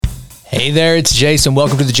Hey there, it's Jason.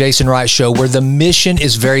 Welcome to the Jason Wright Show, where the mission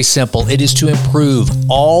is very simple. It is to improve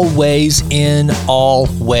always in all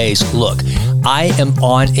ways. Look, I am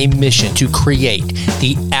on a mission to create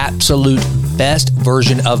the absolute best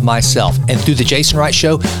version of myself. And through the Jason Wright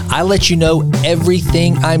Show, I let you know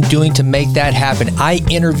everything I'm doing to make that happen. I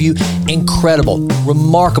interview incredible,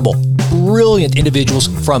 remarkable, brilliant individuals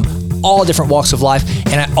from all different walks of life.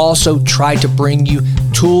 And I also try to bring you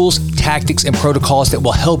tools, tactics, and protocols that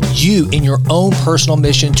will help you in your own personal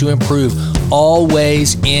mission to improve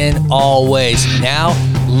always in all ways. Now,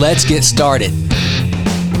 let's get started.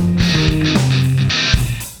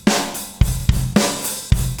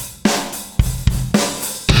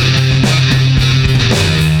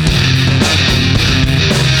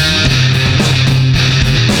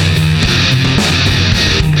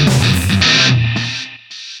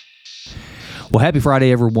 Well, happy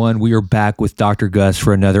Friday, everyone. We are back with Dr. Gus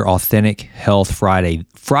for another Authentic Health Friday.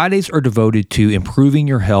 Fridays are devoted to improving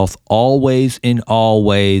your health always in all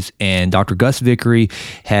ways, and Dr. Gus Vickery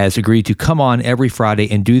has agreed to come on every Friday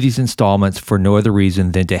and do these installments for no other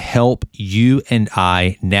reason than to help you and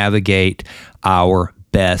I navigate our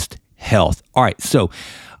best health. All right, so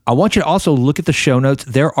I want you to also look at the show notes.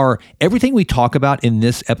 There are everything we talk about in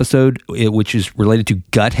this episode, which is related to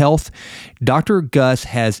gut health. Dr. Gus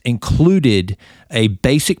has included a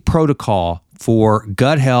basic protocol for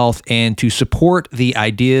gut health and to support the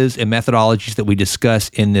ideas and methodologies that we discuss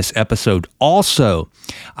in this episode. Also,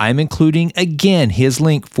 I'm including, again, his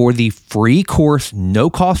link for the free course, no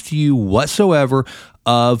cost to you whatsoever,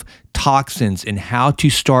 of toxins and how to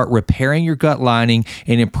start repairing your gut lining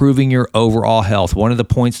and improving your overall health. One of the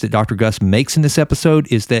points that Dr. Gus makes in this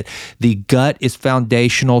episode is that the gut is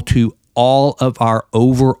foundational to all of our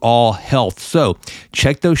overall health. So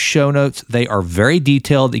check those show notes. They are very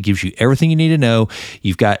detailed. It gives you everything you need to know.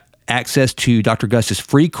 You've got access to Dr. Gus's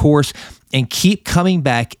free course, and keep coming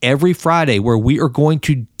back every Friday where we are going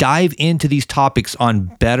to dive into these topics on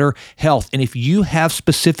better health. And if you have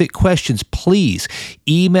specific questions, please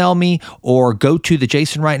email me or go to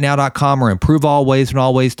thejasonrightnow.com or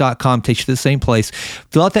improvealwaysinalways.com. Takes you to the same place.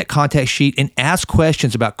 Fill out that contact sheet and ask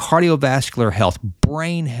questions about cardiovascular health,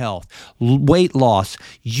 brain health, weight loss,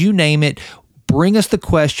 you name it. Bring us the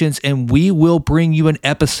questions and we will bring you an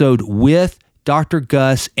episode with Dr.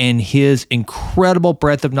 Gus and his incredible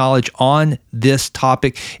breadth of knowledge on this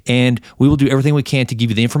topic, and we will do everything we can to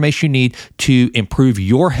give you the information you need to improve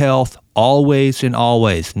your health always and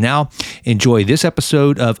always. Now, enjoy this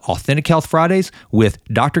episode of Authentic Health Fridays with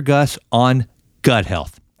Dr. Gus on gut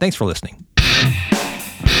health. Thanks for listening.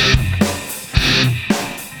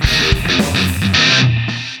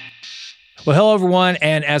 Well, hello, everyone.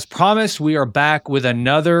 And as promised, we are back with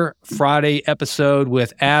another Friday episode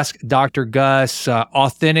with Ask Dr. Gus,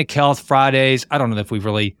 Authentic Health Fridays. I don't know if we've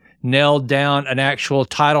really nailed down an actual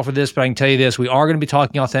title for this, but I can tell you this. We are going to be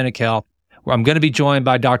talking authentic health. I'm going to be joined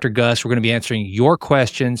by Dr. Gus. We're going to be answering your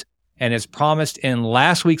questions. And as promised in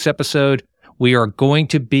last week's episode, we are going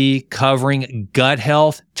to be covering gut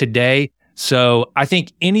health today. So I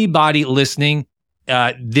think anybody listening,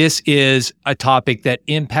 this is a topic that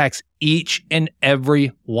impacts each and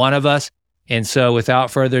every one of us. And so without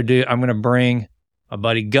further ado, I'm going to bring my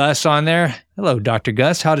buddy Gus on there. Hello, Dr.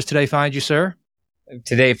 Gus. How does today find you, sir?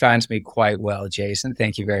 Today finds me quite well, Jason.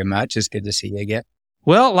 Thank you very much. It's good to see you again.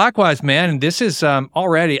 Well, likewise, man. And this is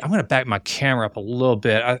already, I'm going to back my camera up a little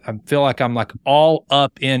bit. I feel like I'm like all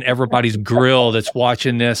up in everybody's grill that's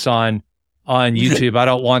watching this on YouTube. I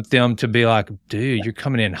don't want them to be like, dude, you're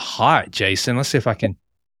coming in hot, Jason. Let's see if I can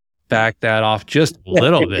back that off just a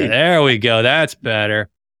little bit. There we go. That's better.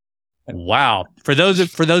 Wow. For those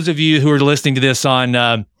of you who are listening to this on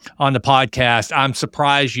the podcast, I'm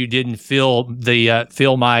surprised you didn't feel me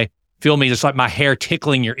just like my hair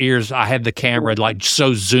tickling your ears. I had the camera like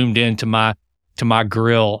so zoomed into my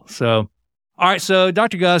grill. So, all right. So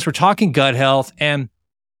Dr. Gus, we're talking gut health, and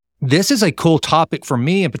this is a cool topic for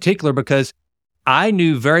me in particular because I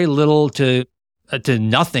knew very little to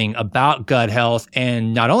nothing about gut health,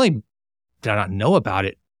 and not only did I not know about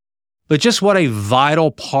it, but just what a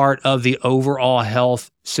vital part of the overall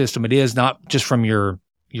health system it is, not just from your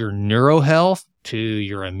neuro health to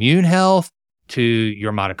your immune health to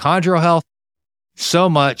your mitochondrial health. So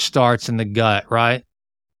much starts in the gut, right?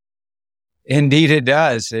 Indeed, it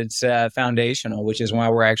does. It's foundational, which is why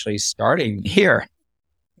we're actually starting here.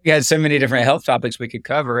 We had so many different health topics we could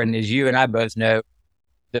cover, and as you and I both know,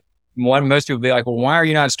 most people be like, well, why are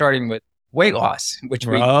you not starting with weight loss? Which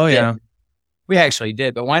we actually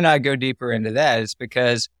did, but why not go deeper into that? It's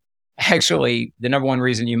because actually the number one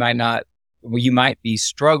reason you might be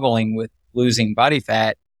struggling with losing body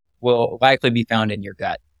fat will likely be found in your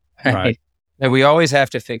gut. Right. That we always have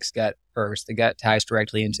to fix gut first. The gut ties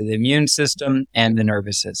directly into the immune system and the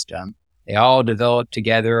nervous system. They all develop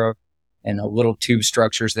together in a little tube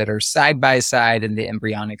structures that are side by side in the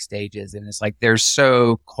embryonic stages. And it's like they're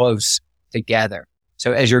so close together.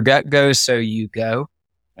 So as your gut goes, so you go.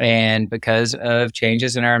 And because of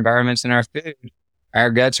changes in our environments and our food,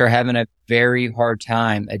 our guts are having a very hard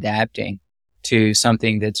time adapting to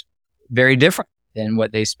something that's very different than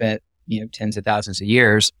what they spent, tens of thousands of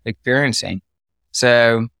years experiencing.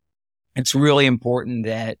 So it's really important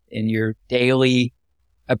that in your daily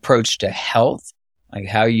approach to health, like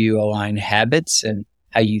how you align habits and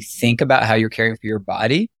how you think about how you're caring for your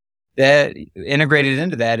body, that integrated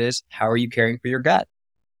into that is how are you caring for your gut?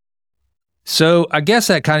 So I guess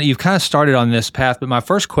you've kind of started on this path, but my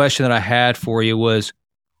first question that I had for you was,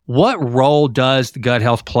 what role does the gut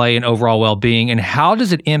health play in overall well-being, and how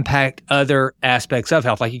does it impact other aspects of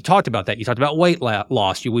health? Like you talked about that. You talked about weight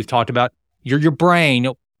loss. We've talked about your brain.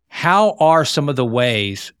 How are some of the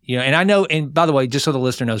ways, and I know, and by the way, just so the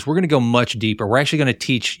listener knows, we're going to go much deeper. We're actually going to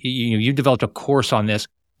teach, you've developed a course on this.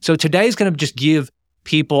 So today's going to just give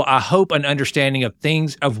people, I hope, an understanding of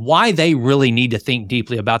things, of why they really need to think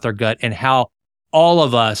deeply about their gut and how all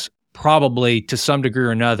of us probably to some degree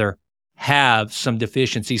or another have some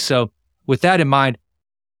deficiency. So with that in mind,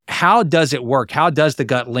 how does it work? How does the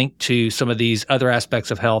gut link to some of these other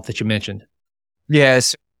aspects of health that you mentioned?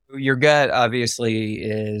 Yes. Your gut obviously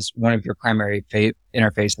is one of your primary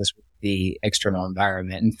interfaces with the external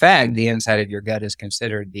environment. In fact, the inside of your gut is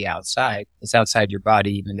considered the outside. It's outside your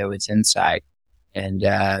body, even though it's inside. And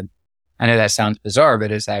I know that sounds bizarre,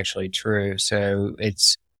 but it's actually true. So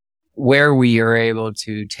it's where we are able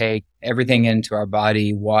to take everything into our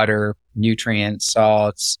body, water, nutrients,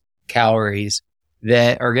 salts, calories,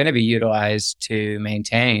 that are going to be utilized to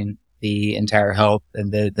maintain the entire health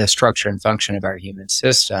and the structure and function of our human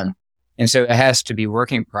system. And so it has to be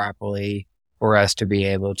working properly for us to be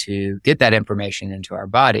able to get that information into our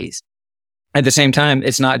bodies. At the same time,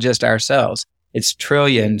 it's not just our cells. It's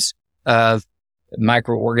trillions of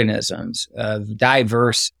microorganisms of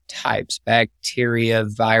diverse types, bacteria,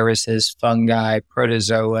 viruses, fungi,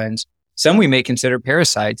 protozoans. Some we may consider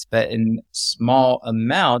parasites, but in small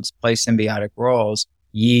amounts play symbiotic roles,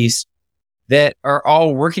 yeast, that are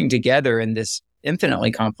all working together in this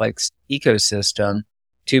infinitely complex ecosystem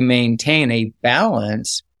to maintain a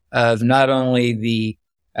balance of not only the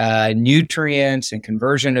nutrients and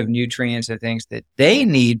conversion of nutrients and things that they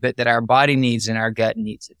need, but that our body needs and our gut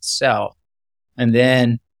needs itself. And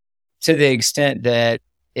then to the extent that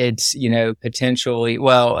it's, potentially,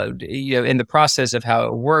 in the process of how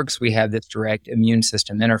it works, we have this direct immune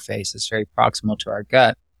system interface that's very proximal to our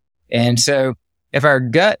gut. And so if our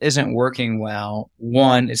gut isn't working well,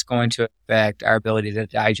 one, it's going to affect our ability to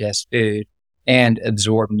digest food and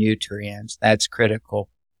absorb nutrients. That's critical.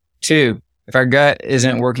 Two, if our gut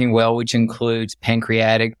isn't working well, which includes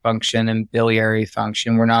pancreatic function and biliary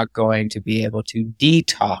function, we're not going to be able to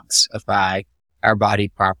detoxify our body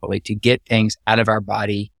properly, to get things out of our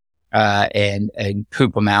body and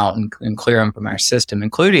poop them out and clear them from our system,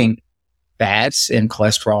 including fats and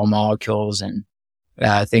cholesterol molecules and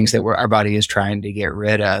things that our body is trying to get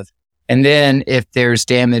rid of. And then if there's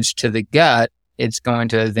damage to the gut, it's going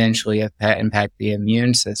to eventually impact the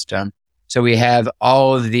immune system. So we have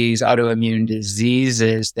all of these autoimmune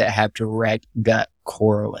diseases that have direct gut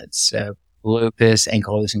correlates. So lupus,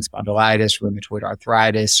 ankylosing spondylitis, rheumatoid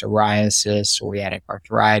arthritis, psoriasis, psoriatic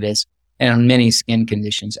arthritis, and on many skin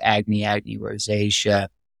conditions, acne, rosacea,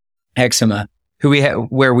 eczema,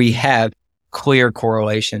 where we have clear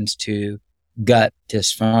correlations to gut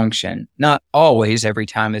dysfunction. Not always, every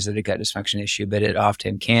time is it a gut dysfunction issue, but it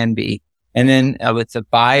often can be. And then with the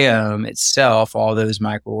biome itself, all those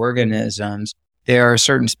microorganisms, there are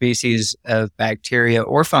certain species of bacteria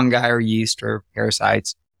or fungi or yeast or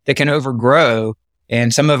parasites that can overgrow.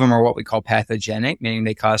 And some of them are what we call pathogenic, meaning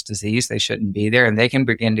they cause disease. They shouldn't be there. And they can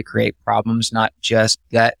begin to create problems, not just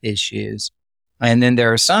gut issues. And then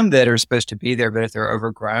there are some that are supposed to be there, but if they're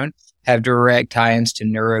overgrown, have direct tie-ins to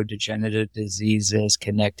neurodegenerative diseases,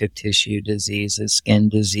 connective tissue diseases, skin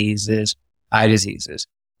diseases, eye diseases.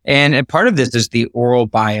 And part of this is the oral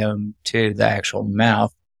biome to the actual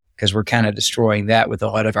mouth, because we're kind of destroying that with a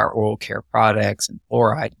lot of our oral care products and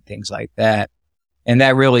fluoride and things like that. And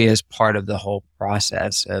that really is part of the whole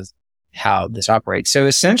process of how this operates. So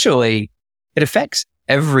essentially, it affects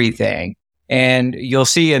everything. And you'll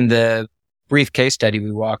see in the brief case study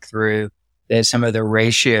we walk through that some of the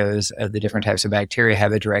ratios of the different types of bacteria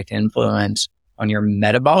have a direct influence on your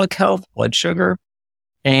metabolic health, blood sugar,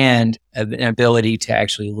 and an ability to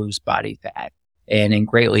actually lose body fat and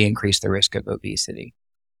greatly increase the risk of obesity.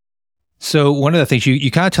 So one of the things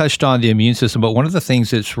you kind of touched on the immune system, but one of the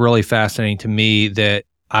things that's really fascinating to me that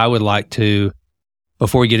I would like to,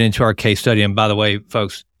 before we get into our case study, and by the way,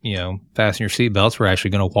 folks, fasten your seatbelts. We're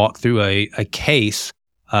actually going to walk through a case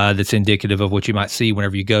that's indicative of what you might see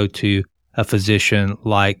whenever you go to a physician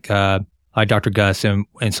like Dr. Gus and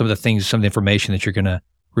some of the things, some of the information that you're going to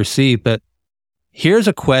receive. But here's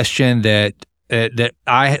a question that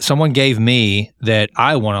someone gave me that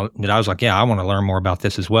I was like, yeah, I want to learn more about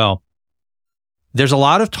this as well. There's a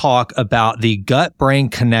lot of talk about the gut-brain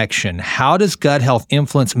connection. How does gut health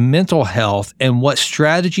influence mental health, and what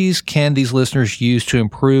strategies can these listeners use to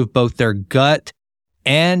improve both their gut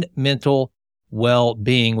and mental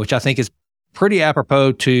well-being, which I think is pretty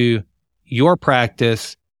apropos to your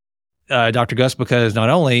practice, Dr. Gus, because not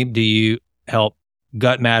only do you help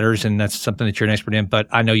gut matters, and that's something that you're an expert in, but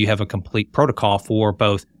I know you have a complete protocol for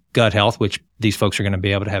both gut health, which these folks are going to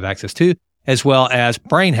be able to have access to, as well as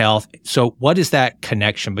brain health. So what is that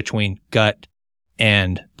connection between gut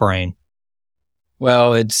and brain?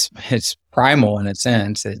 Well, it's primal in a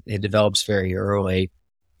sense. It develops very early.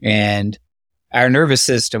 And our nervous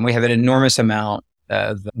system, we have an enormous amount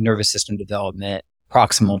of nervous system development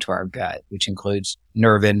proximal to our gut, which includes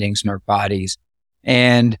nerve endings, nerve bodies,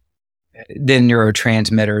 and then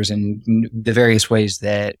neurotransmitters and the various ways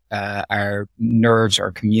that our nerves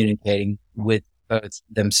are communicating with both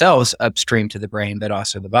themselves upstream to the brain, but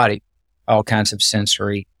also the body, all kinds of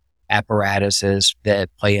sensory apparatuses that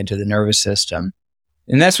play into the nervous system.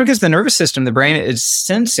 And that's because the nervous system, the brain, is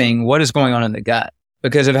sensing what is going on in the gut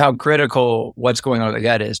because of how critical what's going on in the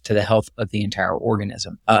gut is to the health of the entire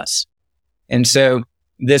organism, us. And so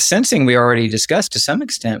this sensing we already discussed to some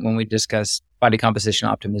extent when we discussed body composition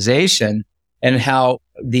optimization, and how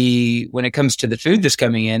when it comes to the food that's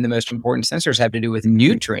coming in, the most important sensors have to do with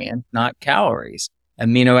nutrient, not calories,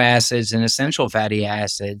 amino acids and essential fatty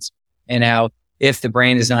acids. And how if the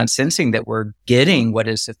brain is not sensing that we're getting what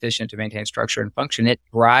is sufficient to maintain structure and function, it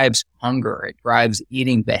drives hunger, it drives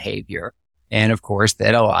eating behavior. And of course,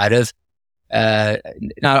 that a lot of,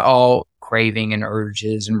 not all craving and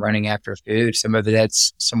urges and running after food, some of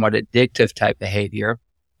that's somewhat addictive type behavior.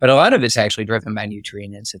 But a lot of it's actually driven by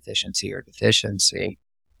nutrient insufficiency or deficiency.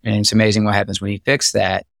 And it's amazing what happens when you fix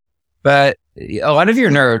that. But a lot of your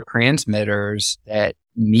neurotransmitters that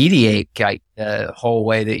mediate like the whole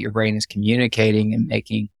way that your brain is communicating and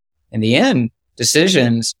making, in the end,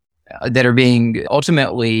 decisions that are being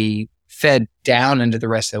ultimately fed down into the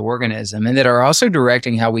rest of the organism and that are also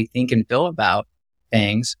directing how we think and feel about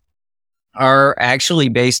things are actually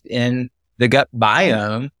based in the gut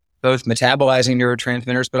biome, both metabolizing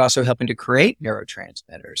neurotransmitters, but also helping to create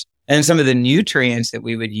neurotransmitters. And some of the nutrients that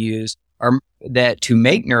we would use that to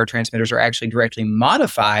make neurotransmitters are actually directly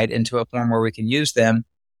modified into a form where we can use them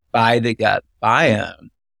by the gut biome.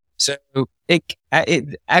 So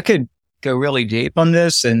I could go really deep on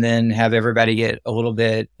this and then have everybody get a little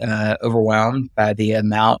bit overwhelmed by the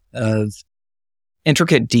amount of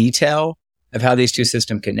intricate detail of how these two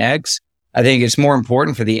systems connect. I think it's more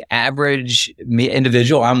important for the average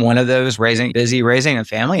individual. I'm one of those busy raising a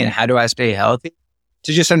family. And how do I stay healthy?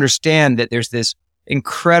 To just understand that there's this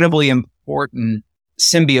incredibly important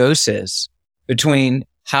symbiosis between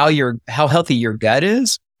how healthy your gut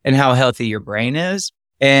is and how healthy your brain is,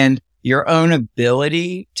 and your own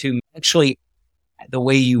ability to actually the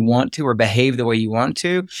way you want to or behave the way you want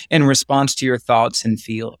to in response to your thoughts and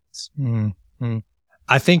feelings. Mm-hmm.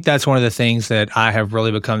 I think that's one of the things that I have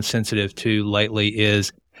really become sensitive to lately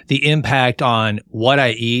is the impact on what I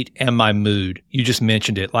eat and my mood. You just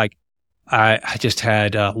mentioned it. Like I just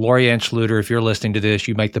had Lorianne Schluter. If you're listening to this,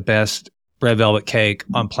 you make the best red velvet cake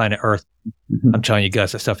on planet Earth. Mm-hmm. I'm telling you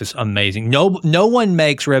guys, that stuff is amazing. No one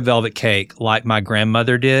makes red velvet cake like my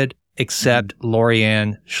grandmother did, except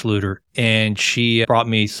Lorianne Schluter. And she brought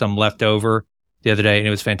me some leftover the other day, and it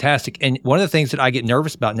was fantastic. And one of the things that I get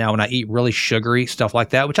nervous about now when I eat really sugary stuff like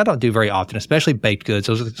that, which I don't do very often, especially baked goods,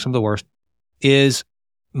 those are some of the worst, is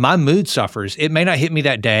my mood suffers. It may not hit me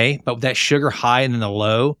that day, but that sugar high and then the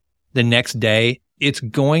low the next day, it's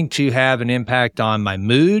going to have an impact on my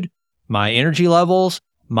mood, my energy levels,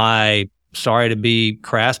 sorry to be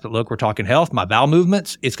crass, but look, we're talking health, my bowel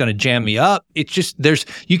movements. It's going to jam me up. It's just,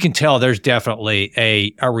 you can tell there's definitely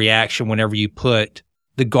a reaction whenever you put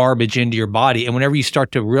the garbage into your body. And whenever you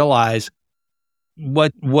start to realize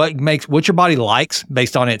what your body likes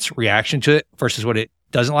based on its reaction to it versus what it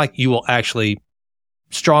doesn't like, you will actually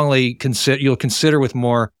strongly consider with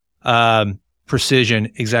more precision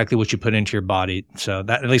exactly what you put into your body. So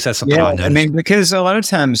that, at least that's something I noticed. I mean, because a lot of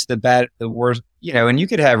times the worst, and you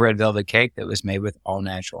could have red velvet cake that was made with all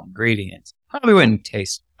natural ingredients. probably wouldn't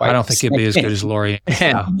taste quite I don't the think it'd be as same. good as Lorian.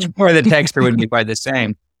 Or the texture wouldn't be quite the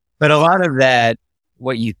same. But a lot of that,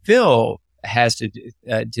 what you feel, has to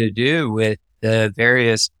do with the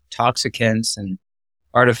various toxicants and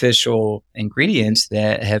artificial ingredients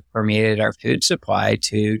that have permeated our food supply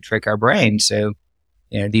to trick our brain. So,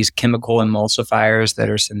 these chemical emulsifiers that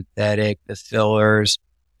are synthetic, the fillers,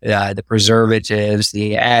 the preservatives,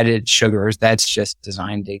 the added sugars, that's just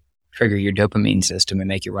designed to trigger your dopamine system and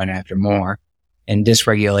make you run after more and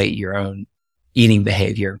dysregulate your own eating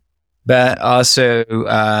behavior. But also,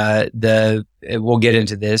 we'll get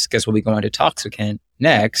into this because we'll be going to toxicant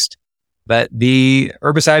next, but the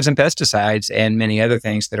herbicides and pesticides and many other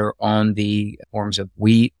things that are on the forms of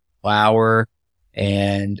wheat, flour,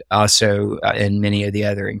 and also in many of the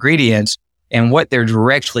other ingredients, and what they're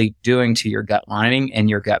directly doing to your gut lining and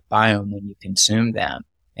your gut biome when you consume them.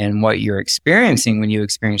 And what you're experiencing when you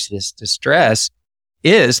experience this distress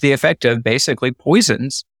is the effect of basically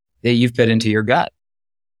poisons that you've put into your gut.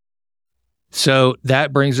 So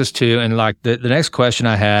that brings us to, and like the next question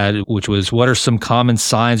I had, which was, what are some common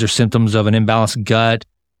signs or symptoms of an imbalanced gut?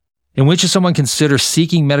 And when should someone consider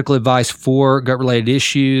seeking medical advice for gut-related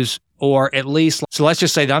issues? Or at least, so let's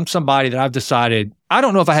just say that I'm somebody that I've decided, I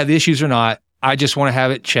don't know if I have issues or not. I just want to have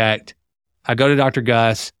it checked. I go to Dr.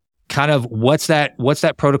 Gus, kind of what's that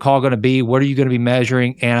protocol going to be? What are you going to be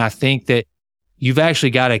measuring? And I think that you've actually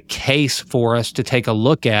got a case for us to take a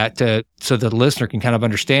look at so the listener can kind of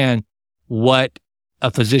understand what a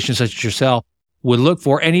physician such as yourself would look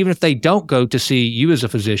for. And even if they don't go to see you as a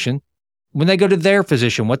physician, when they go to their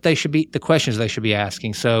physician, the questions they should be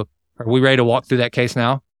asking. So are we ready to walk through that case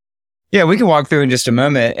now? Yeah, we can walk through in just a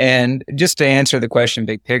moment. And just to answer the question,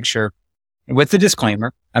 big picture, with the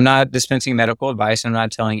disclaimer, I'm not dispensing medical advice. I'm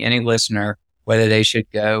not telling any listener whether they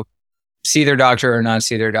should go see their doctor or not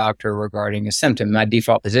see their doctor regarding a symptom. My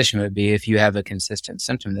default position would be, if you have a consistent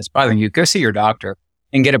symptom that's bothering you, go see your doctor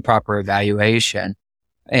and get a proper evaluation.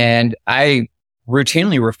 And I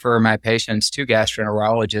routinely refer my patients to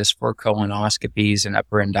gastroenterologists for colonoscopies and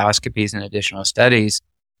upper endoscopies and additional studies,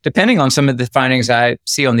 depending on some of the findings I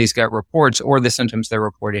see on these gut reports or the symptoms they're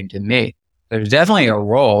reporting to me. There's definitely a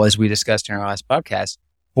role, as we discussed in our last podcast,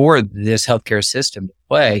 for this healthcare system to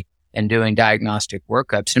play in doing diagnostic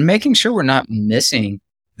workups and making sure we're not missing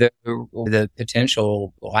the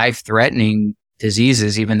potential life-threatening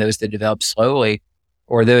diseases, even those that develop slowly,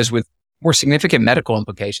 or those with more significant medical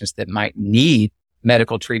implications that might need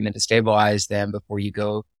medical treatment to stabilize them before you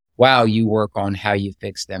go, wow, you work on how you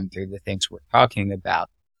fix them through the things we're talking about.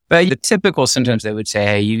 But the typical symptoms that would say,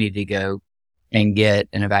 hey, you need to go and get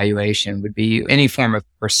an evaluation would be any form of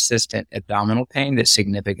persistent abdominal pain that's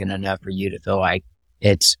significant enough for you to feel like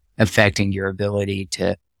it's affecting your ability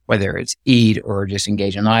to, whether it's eat or just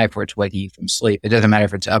engage in life, or it's waking you from sleep. It doesn't matter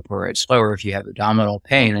if it's up or it's slower. If you have abdominal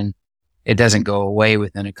pain and it doesn't go away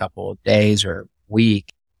within a couple of days or a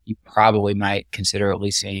week, you probably might consider at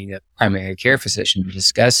least seeing a primary care physician to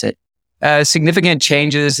discuss it. Significant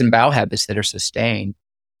changes in bowel habits that are sustained.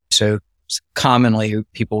 So commonly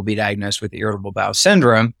people will be diagnosed with irritable bowel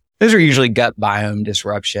syndrome. Those are usually gut biome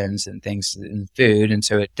disruptions and things in food. And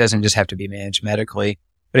so it doesn't just have to be managed medically.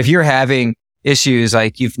 But if you're having issues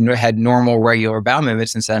like you've had normal, regular bowel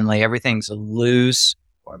movements and suddenly everything's loose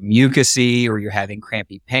or mucousy, or you're having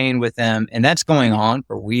crampy pain with them, and that's going on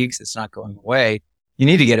for weeks, it's not going away, you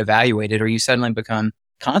need to get evaluated, or you suddenly become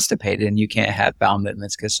constipated and you can't have bowel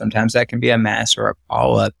movements because sometimes that can be a mass or a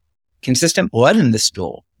polyp. Consistent blood in the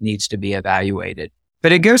stool needs to be evaluated.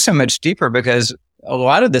 But it goes so much deeper because a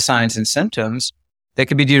lot of the signs and symptoms that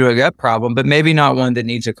could be due to a gut problem, but maybe not one that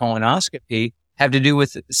needs a colonoscopy, have to do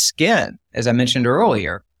with skin, as I mentioned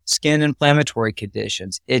earlier. Skin inflammatory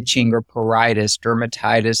conditions, itching or pruritus,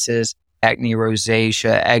 dermatitis, acne,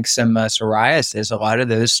 rosacea, eczema, psoriasis. A lot of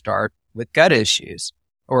those start with gut issues,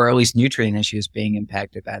 or at least nutrient issues being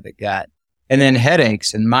impacted by the gut. And then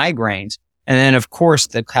headaches and migraines. And then, of course,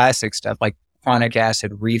 the classic stuff like chronic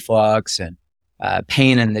acid reflux and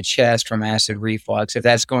pain in the chest from acid reflux. If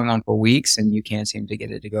that's going on for weeks and you can't seem to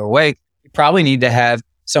get it to go away, you probably need to have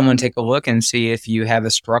someone take a look and see if you have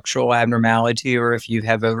a structural abnormality or if you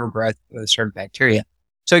have overgrowth with a certain bacteria.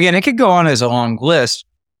 So again, it could go on as a long list.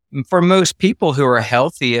 For most people who are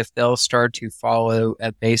healthy, if they'll start to follow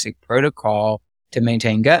a basic protocol to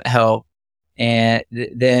maintain gut health, and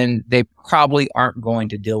then they probably aren't going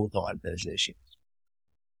to deal with a lot of those issues.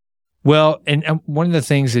 Well, and one of the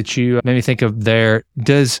things that you made me think of there,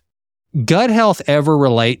 does gut health ever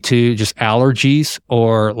relate to just allergies?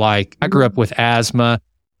 Or like, I grew up with asthma.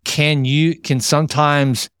 Can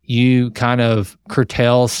sometimes you kind of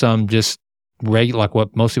curtail some just regular, like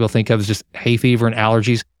what most people think of as just hay fever and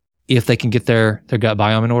allergies? if they can get their gut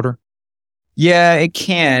biome in order? Yeah, it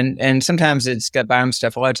can. And sometimes it's gut biome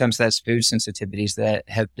stuff. A lot of times that's food sensitivities that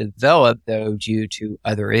have developed, though, due to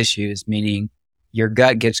other issues, meaning your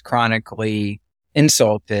gut gets chronically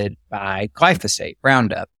insulted by glyphosate,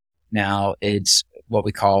 Roundup. Now, it's what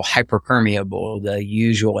we call hyperpermeable. The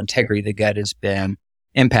usual integrity of the gut has been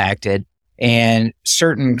impacted. And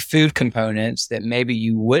certain food components that maybe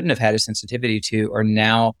you wouldn't have had a sensitivity to are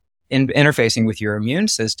now interfacing with your immune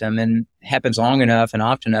system, and happens long enough and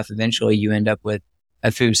often enough, eventually you end up with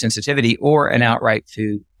a food sensitivity or an outright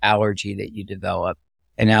food allergy that you develop.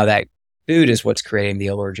 And now that food is what's creating the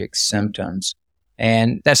allergic symptoms.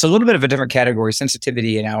 And that's a little bit of a different category.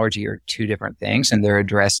 Sensitivity and allergy are two different things, and they're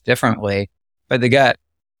addressed differently. But the gut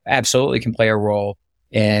absolutely can play a role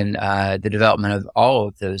in the development of all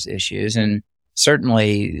of those issues. And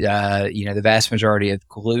certainly, the vast majority of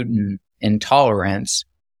gluten intolerance,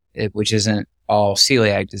 which isn't all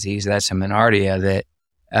celiac disease, that's a minority of it,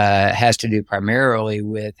 has to do primarily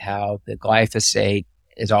with how the glyphosate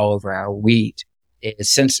is all over our wheat.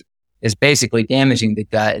 Is basically damaging the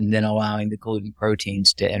gut and then allowing the gluten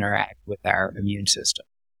proteins to interact with our immune system.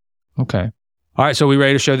 Okay. All right. So we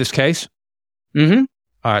ready to show this case? Mm-hmm.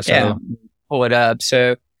 All right. So pull it up.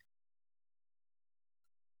 So,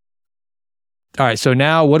 all right. So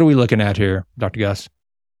now what are we looking at here, Dr. Gus?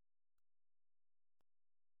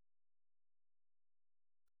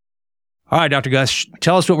 All right, Dr. Gus,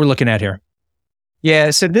 tell us what we're looking at here.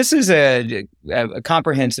 Yeah, so this is a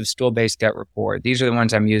comprehensive stool-based gut report. These are the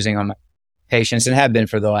ones I'm using on my patients and have been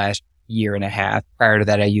for the last year and a half. Prior to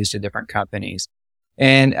that, I used at different companies.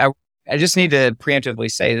 And I just need to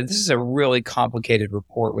preemptively say that this is a really complicated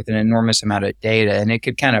report with an enormous amount of data, and it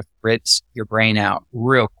could kind of fritz your brain out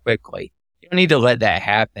real quickly. You don't need to let that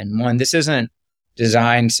happen. One, this isn't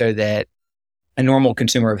designed so that a normal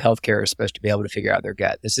consumer of healthcare is supposed to be able to figure out their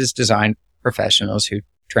gut. This is designed for professionals who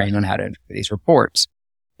train on how to interpret these reports.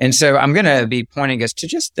 And so I'm going to be pointing us to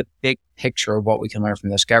just the big picture of what we can learn from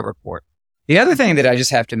this gut report. The other thing that I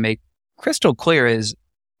just have to make crystal clear is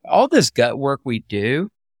all this gut work we do,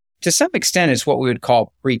 to some extent, is what we would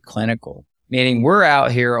call preclinical, meaning we're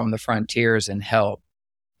out here on the frontiers in health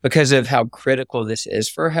because of how critical this is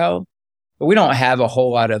for health. But we don't have a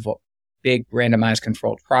whole lot of big randomized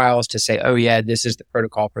controlled trials to say, oh yeah, this is the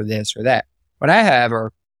protocol for this or that. What I have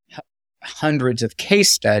are hundreds of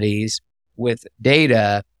case studies with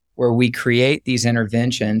data where we create these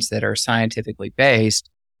interventions that are scientifically based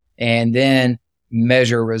and then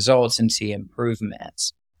measure results and see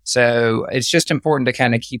improvements. So it's just important to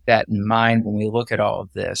kind of keep that in mind when we look at all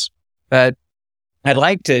of this. But I'd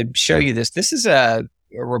like to show you this. This is a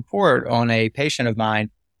report on a patient of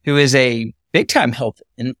mine who is a big time health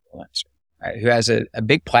influencer, right, who has a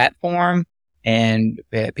big platform and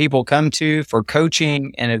people come to for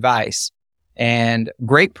coaching and advice, and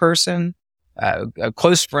great person, a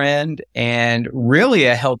close friend, and really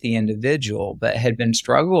a healthy individual, but had been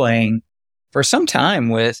struggling for some time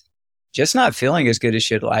with just not feeling as good as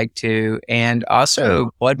she'd like to, and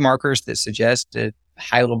also blood markers that suggested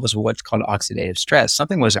high levels of what's called oxidative stress.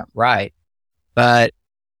 Something wasn't right.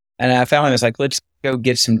 And I found it's like, let's go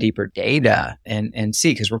get some deeper data and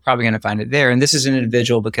see, because we're probably going to find it there. And this is an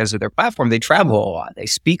individual, because of their platform, they travel a lot, they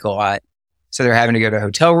speak a lot. So they're having to go to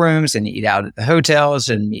hotel rooms and eat out at the hotels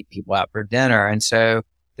and meet people out for dinner. And so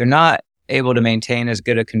they're not able to maintain as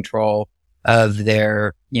good a control of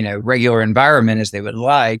their, regular environment as they would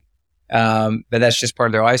like. But that's just part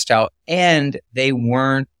of their lifestyle. And they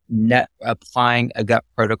weren't applying a gut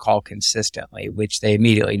protocol consistently, which they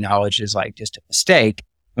immediately acknowledged is like just a mistake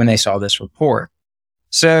when they saw this report.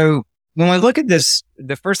 So when we look at this,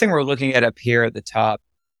 the first thing we're looking at up here at the top,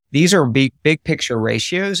 these are big picture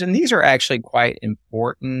ratios. And these are actually quite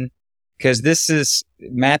important because this is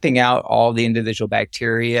mapping out all the individual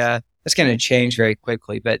bacteria. That's going to change very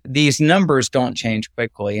quickly, but these numbers don't change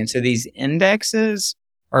quickly. And so these indexes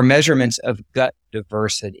are measurements of gut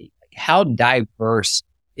diversity. Like how diverse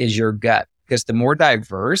is your gut? Because the more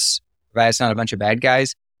diverse, right, it's not a bunch of bad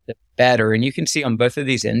guys, the better. And you can see on both of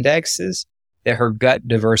these indexes that her gut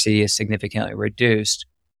diversity is significantly reduced.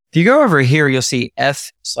 If you go over here, you'll see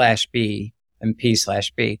F/B and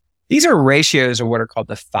P/B. These are ratios of what are called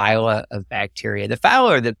the phyla of bacteria. The phyla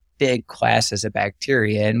are the big classes of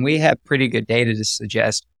bacteria, and we have pretty good data to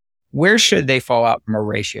suggest where should they fall out from a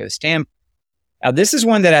ratio standpoint. Now, this is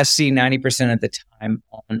one that I see 90% of the time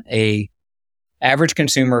on a average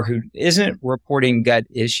consumer who isn't reporting gut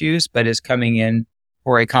issues, but is coming in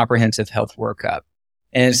for a comprehensive health workup.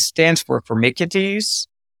 And it stands for Firmicutes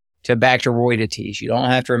to Bacteroidetes. You don't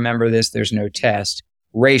have to remember this. There's no test.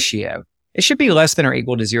 Ratio. It should be less than or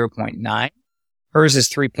equal to 0.9. Hers is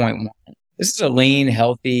 3.1. This is a lean,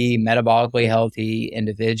 healthy, metabolically healthy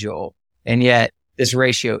individual. And yet this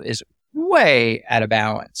ratio is way out of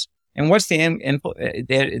balance. And what's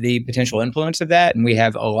the potential influence of that? And we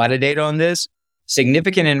have a lot of data on this.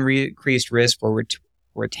 Significant and increased risk for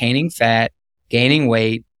retaining fat, gaining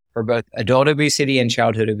weight for both adult obesity and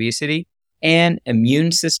childhood obesity, and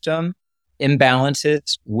immune system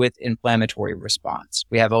imbalances with inflammatory response.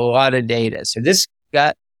 We have a lot of data. So this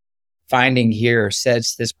gut finding here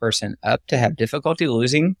sets this person up to have difficulty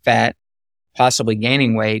losing fat, possibly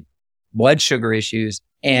gaining weight, blood sugar issues,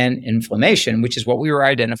 and inflammation, which is what we were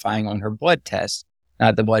identifying on her blood test,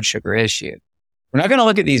 not the blood sugar issue. We're not going to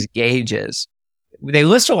look at these gauges. They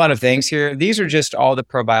list a lot of things here. These are just all the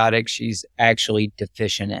probiotics she's actually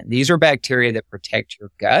deficient in. These are bacteria that protect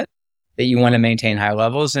your gut that you want to maintain high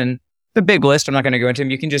levels. And the big list, I'm not going to go into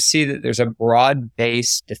them. You can just see that there's a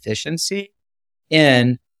broad-based deficiency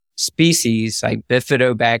in species like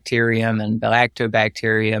bifidobacterium and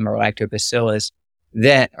lactobacterium or lactobacillus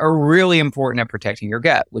that are really important at protecting your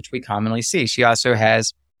gut, which we commonly see. She also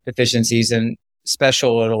has deficiencies in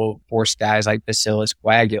special little force guys like Bacillus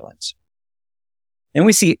coagulans. Then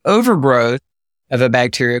we see overgrowth of a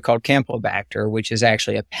bacteria called Campylobacter, which is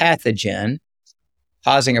actually a pathogen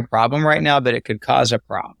causing a problem right now, but it could cause a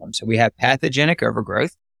problem. So we have pathogenic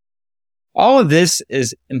overgrowth. All of this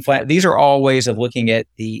is these are all ways of looking at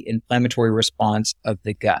the inflammatory response of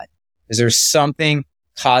the gut. Is there something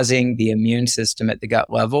causing the immune system at the gut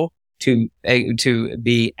level to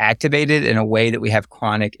be activated in a way that we have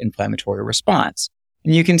chronic inflammatory response?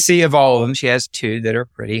 And you can see of all of them, she has two that are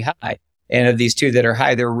pretty high. And of these two that are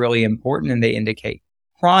high, they're really important and they indicate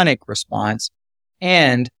chronic response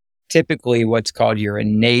and typically what's called your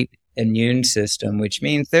innate immune system, which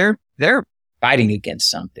means they're fighting against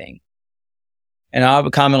something.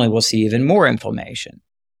 And commonly we'll see even more inflammation.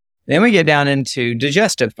 Then we get down into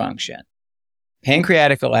digestive function.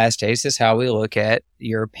 Pancreatic elastase is how we look at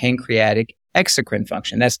your pancreatic exocrine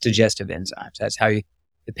function. That's digestive enzymes. That's how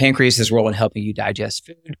the pancreas' role in helping you digest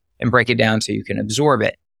food and break it down so you can absorb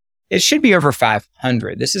it. It should be over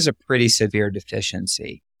 500. This is a pretty severe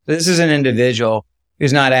deficiency. So this is an individual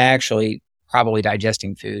who's not actually probably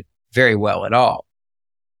digesting food very well at all.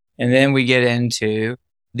 And then we get into,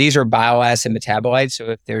 these are bile acid metabolites.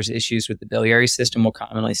 So if there's issues with the biliary system, we'll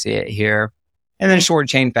commonly see it here. And then short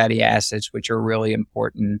chain fatty acids, which are really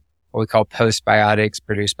important, what we call postbiotics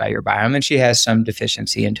produced by your biome. And she has some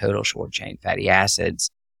deficiency in total short chain fatty acids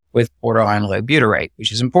with borderline low butyrate,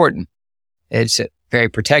 which is important. It's very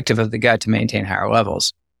protective of the gut to maintain higher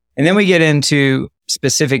levels. And then we get into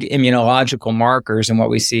specific immunological markers. And what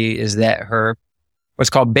we see is that her, what's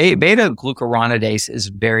called beta glucuronidase is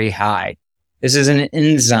very high. This is an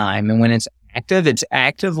enzyme. And when it's active, it's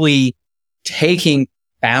actively taking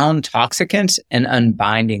bound toxicants and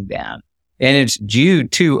unbinding them. And it's due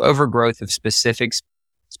to overgrowth of specific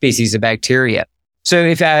species of bacteria. So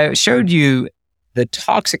if I showed you the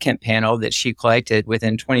toxicant panel that she collected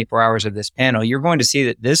within 24 hours of this panel, you're going to see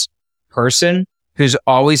that this person who's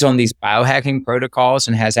always on these biohacking protocols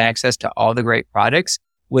and has access to all the great products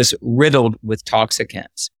was riddled with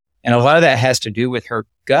toxicants. And a lot of that has to do with her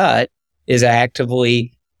gut is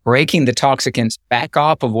actively breaking the toxicants back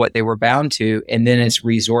off of what they were bound to, and then it's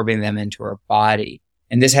resorbing them into her body.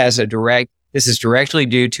 And this is directly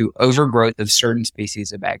due to overgrowth of certain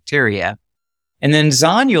species of bacteria. And then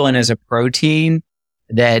zonulin is a protein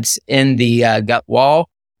that's in the gut wall,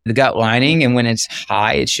 the gut lining. And when it's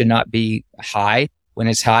high, it should not be high. When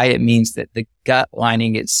it's high, it means that the gut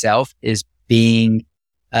lining itself is being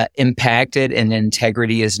impacted and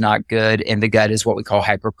integrity is not good. And the gut is what we call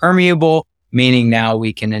hyperpermeable, meaning now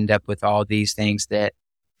we can end up with all these things that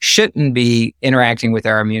shouldn't be interacting with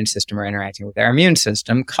our immune system or interacting with our immune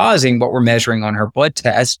system, causing what we're measuring on her blood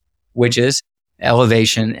test, which is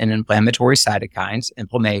elevation in inflammatory cytokines,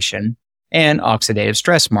 inflammation, and oxidative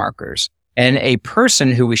stress markers. And a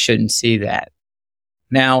person who we shouldn't see that.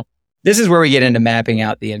 Now, this is where we get into mapping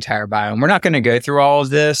out the entire biome. We're not going to go through all of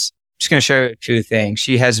this. I'm just going to show you two things.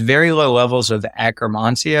 She has very low levels of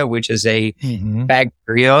Akkermansia, which is a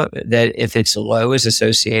bacteria that, if it's low, is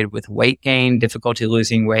associated with weight gain, difficulty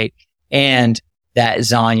losing weight, and that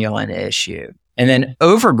zonulin issue. And then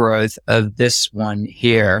overgrowth of this one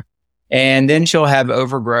here. And then she'll have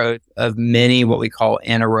overgrowth of many what we call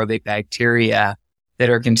anaerobic bacteria that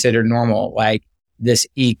are considered normal, like this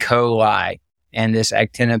E. coli and this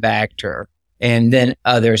Actinobacter, and then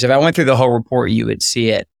others. If I went through the whole report, you would see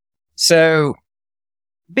it. So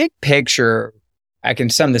big picture, I can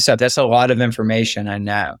sum this up. That's a lot of information, I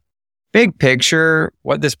know. Big picture,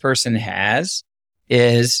 what this person has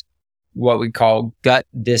is what we call gut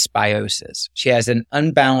dysbiosis. She has an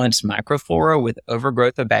unbalanced microflora with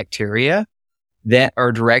overgrowth of bacteria that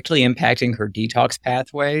are directly impacting her detox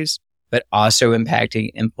pathways, but also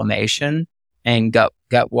impacting inflammation and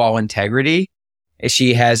gut wall integrity.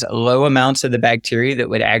 She has low amounts of the bacteria that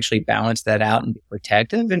would actually balance that out and be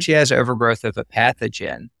protective, and she has overgrowth of a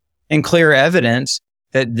pathogen. And clear evidence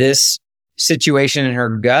that this situation in her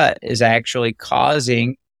gut is actually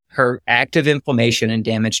causing her active inflammation and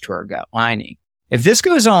damage to her gut lining. If this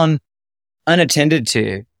goes on unattended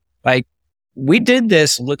to, like, we did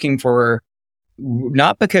this looking for,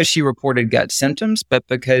 not because she reported gut symptoms, but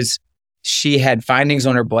because she had findings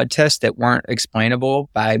on her blood test that weren't explainable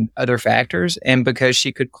by other factors, and because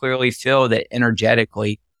she could clearly feel that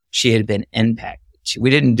energetically she had been impacted. We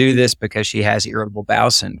didn't do this because she has irritable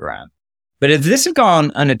bowel syndrome. But if this had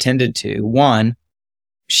gone unattended to, one,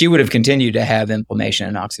 she would have continued to have inflammation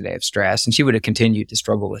and oxidative stress, and she would have continued to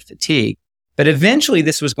struggle with fatigue. But eventually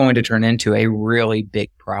this was going to turn into a really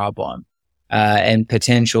big problem, and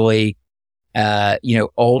potentially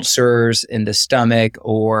ulcers in the stomach,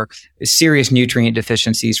 or serious nutrient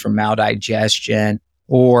deficiencies from maldigestion,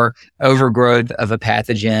 or overgrowth of a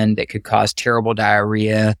pathogen that could cause terrible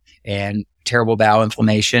diarrhea and terrible bowel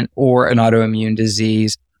inflammation, or an autoimmune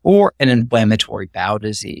disease, or an inflammatory bowel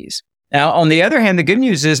disease. Now, on the other hand, the good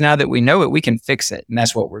news is now that we know it, we can fix it. And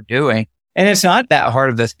that's what we're doing. And it's not that hard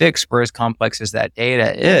of a fix for as complex as that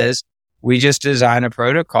data is. We just design a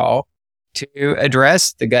protocol to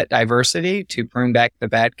address the gut diversity, to prune back the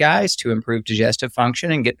bad guys, to improve digestive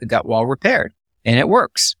function and get the gut wall repaired. And it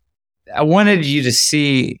works. I wanted you to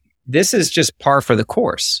see this is just par for the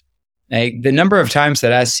course. Like, the number of times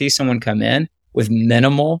that I see someone come in with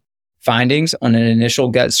minimal findings on an initial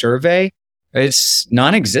gut survey, it's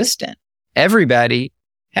non-existent. Everybody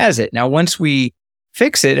has it. Now, once we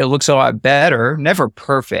fix it, it looks a lot better, never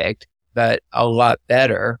perfect, but a lot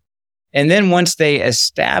better. And then once they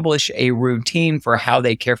establish a routine for how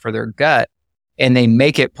they care for their gut and they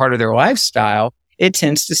make it part of their lifestyle, it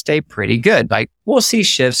tends to stay pretty good. Like, we'll see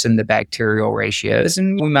shifts in the bacterial ratios,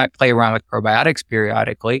 and we might play around with probiotics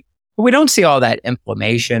periodically, but we don't see all that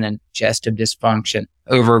inflammation and digestive dysfunction,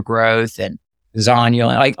 overgrowth and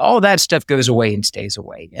zonulin. Like, all that stuff goes away and stays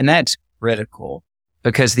away. And that's critical,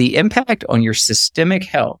 because the impact on your systemic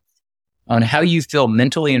health, on how you feel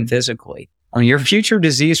mentally and physically, on your future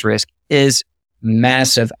disease risk is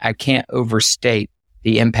massive. I can't overstate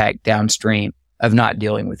the impact downstream of not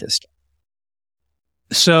dealing with this stuff.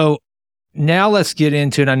 So now let's get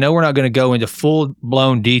into it. I know we're not going to go into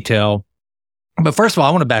full-blown detail, but first of all,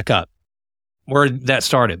 I want to back up where that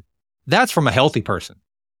started. That's from a healthy person.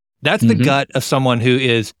 That's the gut of someone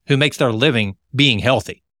who makes their living being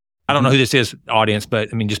healthy. I don't know who this is, audience, but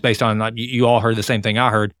I mean, just based on, like, you all heard the same thing I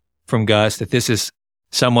heard from Gus, that this is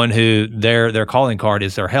someone who their calling card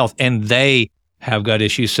is their health, and they have gut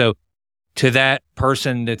issues. So to that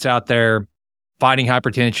person that's out there fighting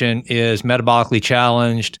hypertension, is metabolically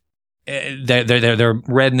challenged, they're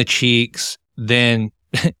red in the cheeks, then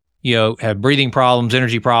have breathing problems,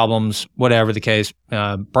 energy problems, whatever the case,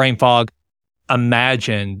 brain fog.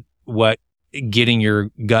 Imagine what getting your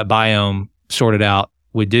gut biome sorted out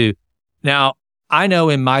would do. Now, I know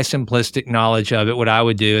in my simplistic knowledge of it, what I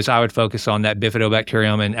would do is I would focus on that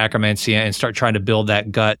bifidobacterium and Akkermansia and start trying to build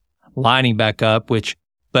that gut lining back up,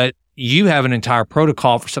 but you have an entire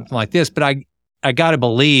protocol for something like this. But I got to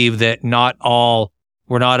believe that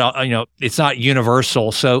it's not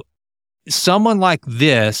universal. So someone like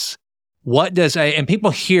this, and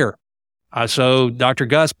people hear, so Dr.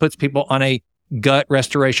 Gus puts people on a gut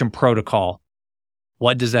restoration protocol.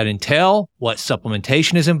 What does that entail? What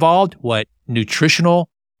supplementation is involved? What nutritional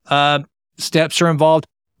steps are involved?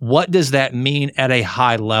 What does that mean at a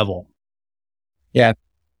high level? Yeah,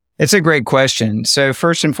 it's a great question. So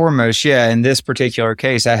first and foremost, in this particular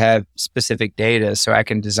case, I have specific data, so I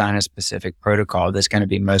can design a specific protocol that's going to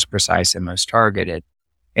be most precise and most targeted.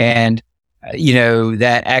 And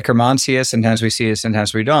that Akkermansia, sometimes we see it,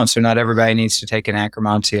 sometimes we don't. So not everybody needs to take an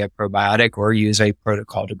Akkermansia probiotic or use a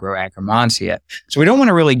protocol to grow Akkermansia. So we don't want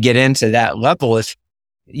to really get into that level.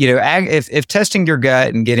 If testing your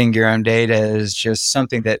gut and getting your own data is just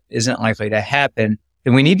something that isn't likely to happen,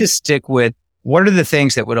 then we need to stick with what are the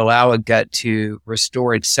things that would allow a gut to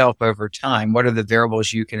restore itself over time? What are the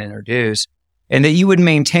variables you can introduce and that you would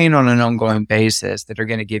maintain on an ongoing basis that are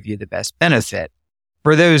going to give you the best benefit?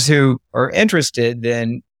 For those who are interested,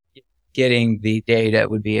 then getting the data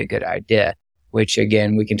would be a good idea, which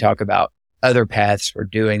again, we can talk about other paths for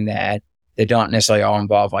doing that don't necessarily all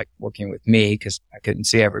involve like working with me, because I couldn't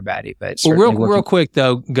see everybody. But real quick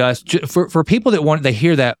though, Gus, for people that they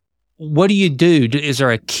hear that, what do you do? Is there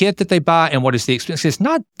a kit that they buy, and what is the expense? It's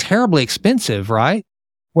not terribly expensive, right?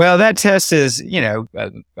 Well, that test is, a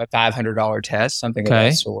 $500 test, something of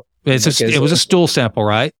that sort. It was a stool sample,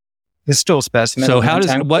 right? The stool specimen. So how does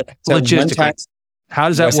logistically? How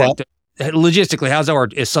does that work? Logistically, how does that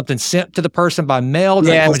work? Is something sent to the person by mail?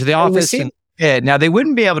 Yeah, going to the office? Now they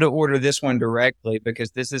wouldn't be able to order this one directly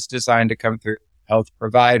because this is designed to come through health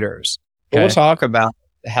providers. We'll talk about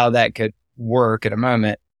how that could work in a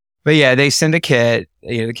moment. But yeah, they send a kit.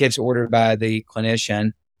 The kit's ordered by the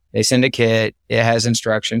clinician. They send a kit. It has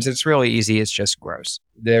instructions. It's really easy. It's just gross.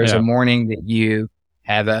 There's a morning that you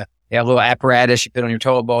have a little apparatus you put on your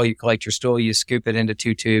toilet bowl. You collect your stool. You scoop it into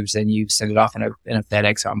 2 tubes, and you send it off in a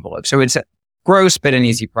FedEx envelope. So it's a gross but an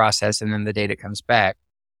easy process, and then the data comes back.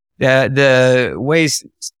 The ways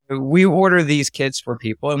we order these kits for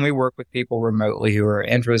people, and we work with people remotely who are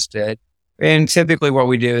interested. And typically what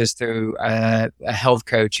we do is through a health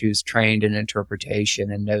coach who's trained in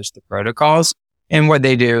interpretation and knows the protocols. And what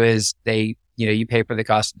they do is you pay for the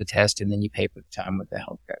cost of the test, and then you pay for the time with the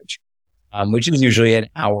health coach, which is usually an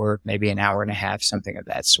hour, maybe an hour and a half, something of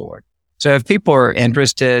that sort. So if people are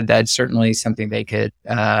interested, that's certainly something they could,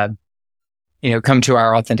 come to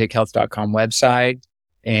our AuthenticHealth.com website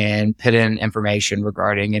and put in information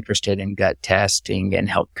regarding interested in gut testing and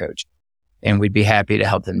health coaching. And we'd be happy to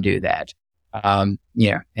help them do that.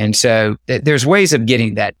 And so there's ways of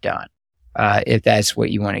getting that done, if that's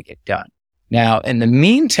what you want to get done. Now, in the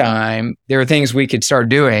meantime, there are things we could start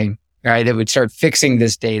doing, right, that would start fixing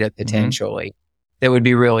this data potentially that would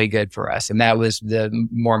be really good for us. And that was the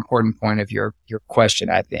more important point of your question,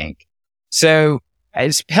 I think. So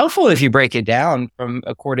it's helpful if you break it down from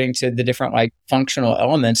according to the different functional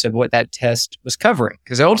elements of what that test was covering.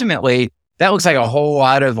 Because ultimately that looks like a whole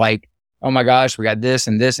lot of oh my gosh, we got this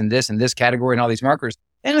and this and this and this category and all these markers. At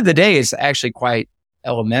the end of the day, it's actually quite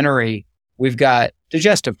elementary. We've got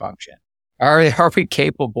digestive function. Are we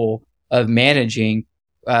capable of managing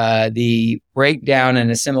the breakdown and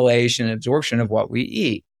assimilation and absorption of what we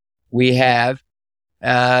eat? We have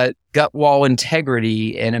gut wall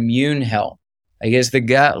integrity and immune health. Is the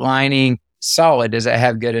gut lining solid? Does it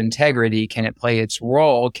have good integrity? Can it play its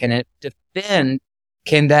role? Can it defend?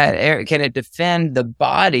 Can it defend the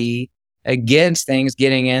body against things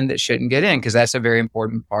getting in that shouldn't get in? Because that's a very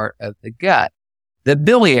important part of the gut. The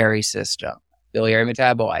biliary system, biliary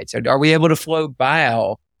metabolites. Are we able to flow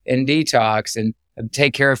bile and detox and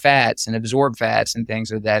take care of fats and absorb fats and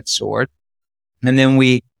things of that sort? And then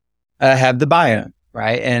we have the biome,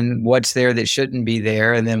 right? And what's there that shouldn't be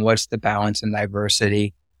there? And then what's the balance and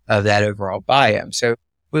diversity of that overall biome? So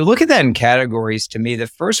we look at that in categories. To me, the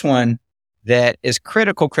first one that is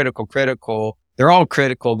critical, they're all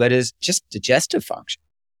critical, but is just digestive function.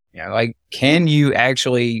 Can you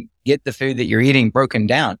actually get the food that you're eating broken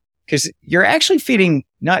down? Because you're actually feeding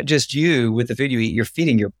not just you with the food you eat, you're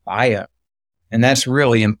feeding your biome. And that's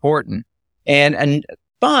really important. And a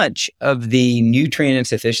bunch of the nutrient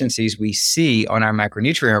insufficiencies we see on our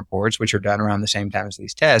micronutrient reports, which are done around the same time as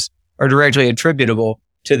these tests, are directly attributable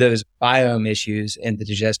to those biome issues and the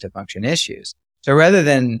digestive function issues. So rather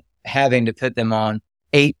than having to put them on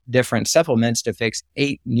 8 different supplements to fix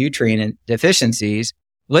 8 nutrient deficiencies,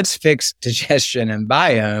 let's fix digestion and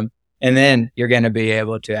biome, and then you're going to be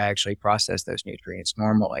able to actually process those nutrients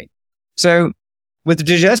normally. So with the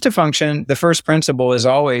digestive function, the first principle is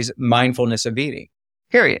always mindfulness of eating,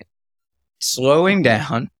 period. Slowing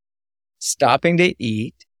down, stopping to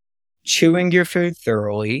eat, chewing your food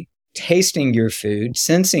thoroughly, tasting your food,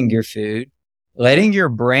 sensing your food, letting your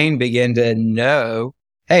brain begin to know,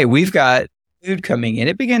 hey, we've got food coming in.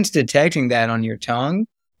 It begins detecting that on your tongue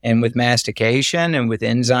and with mastication and with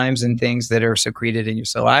enzymes and things that are secreted in your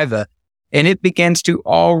saliva. And it begins to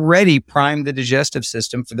already prime the digestive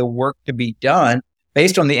system for the work to be done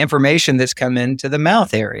based on the information that's come into the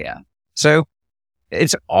mouth area. So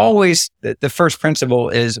it's always the first principle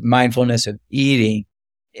is mindfulness of eating.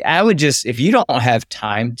 I would just, if you don't have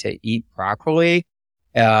time to eat properly,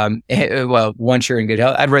 once you're in good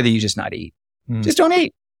health, I'd rather you just not eat. Just don't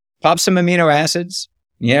eat. Pop some amino acids,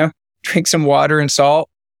 drink some water and salt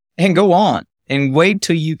and go on and wait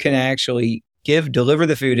till you can actually deliver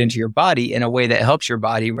the food into your body in a way that helps your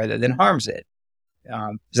body rather than harms it.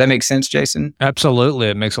 Does that make sense, Jason? Absolutely.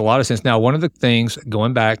 It makes a lot of sense. Now, one of the things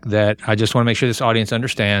going back that I just want to make sure this audience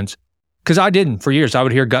understands, because I didn't for years, I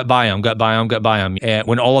would hear gut biome. And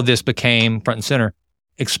when all of this became front and center,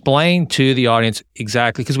 explain to the audience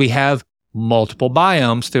exactly, because we have multiple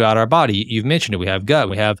biomes throughout our body. You've mentioned it. We have gut.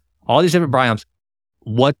 We have all these different biomes.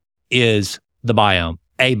 What is the biome?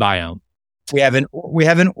 A biome. We have an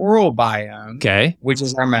oral biome, okay, which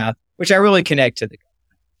is our mouth, which I really connect to the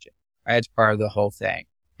gut. right? It's part of the whole thing.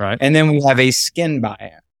 Right. And then we have a skin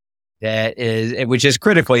biome which is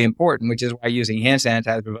critically important, which is why using hand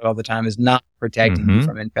sanitizer all the time is not protecting you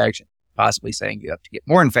from infection, possibly setting you up to get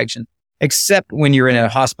more infection, except when you're in a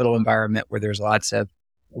hospital environment where there's lots of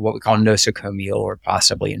what we call nosocomial or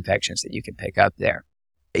possibly infections that you can pick up there.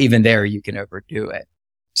 Even there, you can overdo it.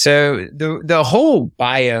 So the whole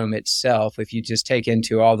biome itself, if you just take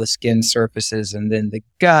into all the skin surfaces and then the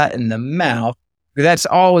gut and the mouth, that's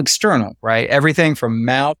all external, right? Everything from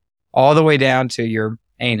mouth all the way down to your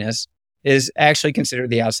anus is actually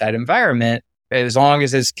considered the outside environment as long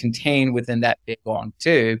as it's contained within that big long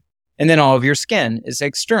tube. And then all of your skin is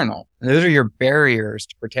external. And those are your barriers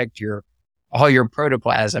to protect all your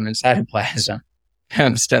protoplasm and cytoplasm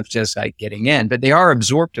stuff just like getting in. But they are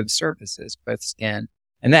absorptive surfaces, both skin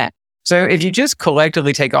and that. So if you just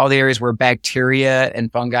collectively take all the areas where bacteria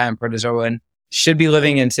and fungi and protozoa should be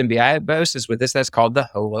living in symbiosis with this, that's called the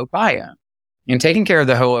holobiome. And taking care of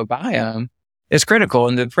the holobiome is critical.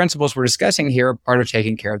 And the principles we're discussing here are part of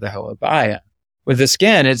taking care of the holobiome. With the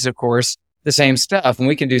skin, it's of course the same stuff. And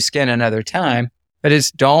we can do skin another time, but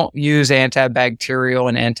it's don't use antibacterial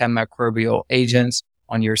and antimicrobial agents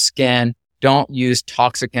on your skin. Don't use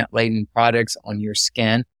toxicant-laden products on your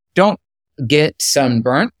skin. Don't get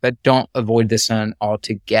sunburnt, but don't avoid the sun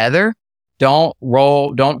altogether. Don't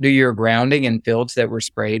do your grounding in fields that were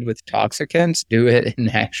sprayed with toxicants. Do it in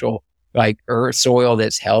actual earth soil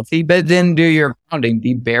that's healthy, but then do your grounding,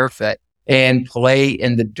 be barefoot and play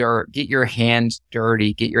in the dirt. Get your hands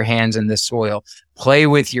dirty, get your hands in the soil, play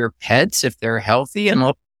with your pets if they're healthy. And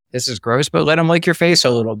look, this is gross, but let them lick your face a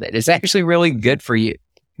little bit. It's actually really good for you.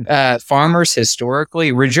 Farmers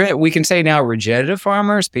historically, we can say now regenerative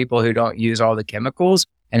farmers, people who don't use all the chemicals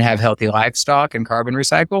and have healthy livestock and carbon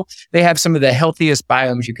recycle, they have some of the healthiest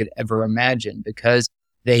biomes you could ever imagine because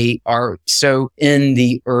they are so in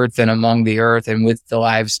the earth and among the earth and with the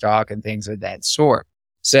livestock and things of that sort.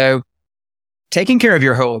 So taking care of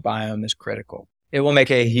your holobiome is critical. It will make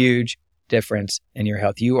a huge difference in your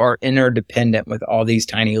health. You are interdependent with all these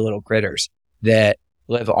tiny little critters that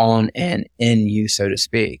live on and in you, so to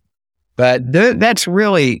speak. But that's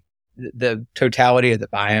really the totality of the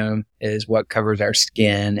biome is what covers our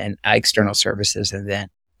skin and external surfaces and then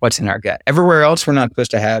what's in our gut. Everywhere else, we're not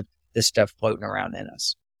supposed to have this stuff floating around in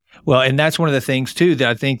us. Well, and that's one of the things too, that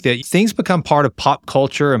I think that things become part of pop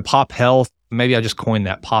culture and pop health. Maybe I just coined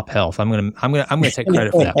that pop health. I'm going to take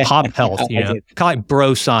credit for that. Pop health, kind of like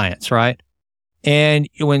bro science, right? And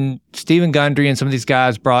when Stephen Gundry and some of these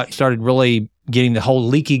guys started really getting the whole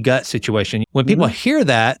leaky gut situation, when people hear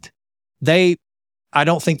that, I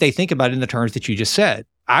don't think they think about it in the terms that you just said.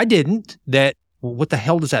 I didn't. What the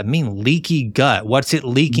hell does that mean? Leaky gut. What's it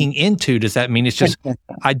leaking into? Does that mean it's just,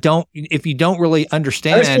 if you don't really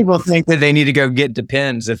understand. Most people think that they need to go get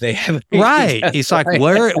Depends if they have. Right. It's like,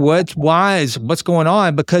 what's going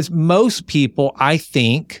on? Because most people, I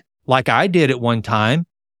think, like I did at one time,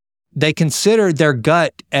 they consider their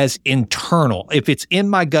gut as internal. If it's in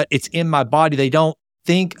my gut, it's in my body. They don't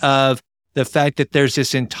think of the fact that there's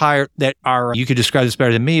this you could describe this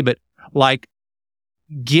better than me, but like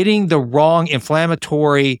getting the wrong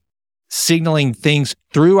inflammatory signaling things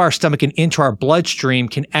through our stomach and into our bloodstream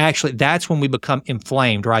that's when we become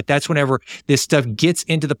inflamed, right? That's whenever this stuff gets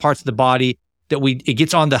into the parts of the body it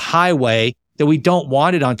gets on the highway that we don't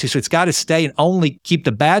want it onto. So it's got to stay and only keep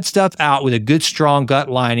the bad stuff out with a good, strong gut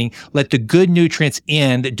lining. Let the good nutrients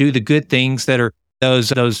in that do the good things that are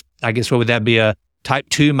those, I guess, what would that be? A type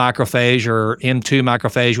 2 macrophage or M2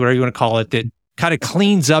 macrophage, whatever you want to call it, that kind of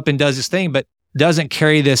cleans up and does this thing, but doesn't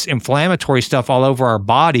carry this inflammatory stuff all over our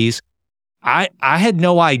bodies. I had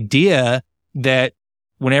no idea that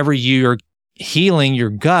whenever you're healing your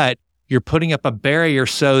gut, you're putting up a barrier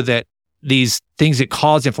so that these things that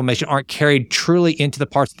cause inflammation aren't carried truly into the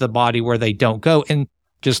parts of the body where they don't go. And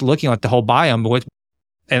just looking at the whole biome,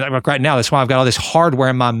 and like right now, that's why I've got all this hardware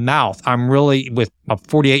in my mouth. I'm really, with a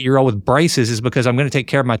 48-year-old with braces, is because I'm going to take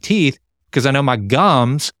care of my teeth because I know my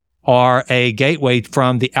gums are a gateway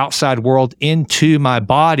from the outside world into my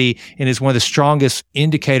body and is one of the strongest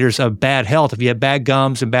indicators of bad health. If you have bad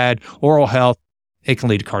gums and bad oral health, it can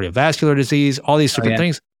lead to cardiovascular disease, all these different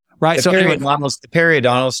things. Right. The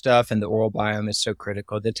periodontal stuff and the oral biome is so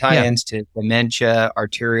critical. The tie-ins to dementia,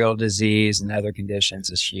 arterial disease, and other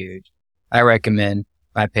conditions is huge. I recommend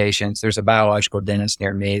my patients, there's a biological dentist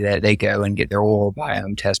near me that they go and get their oral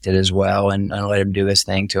biome tested as well and let him do his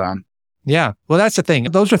thing to them. Yeah. Well, that's the thing.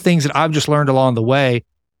 Those are things that I've just learned along the way.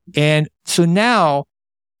 And so now,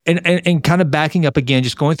 and kind of backing up again,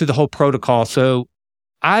 just going through the whole protocol. So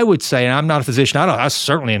I would say, and I'm not a physician, I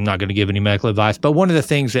certainly am not going to give any medical advice, but one of the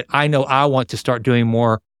things that I know I want to start doing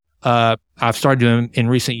more I've started doing in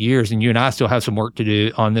recent years, and you and I still have some work to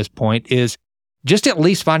do on this point, is just at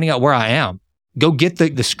least finding out where I am. Go get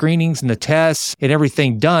the screenings and the tests and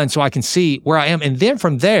everything done so I can see where I am. And then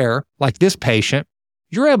from there, like this patient,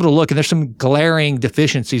 you're able to look, and there's some glaring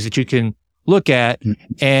deficiencies that you can look at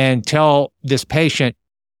and tell this patient,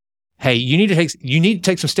 hey, you need to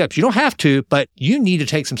take some steps. You don't have to, but you need to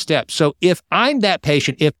take some steps. So if I'm that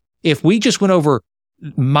patient, if we just went over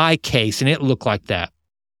my case and it looked like that,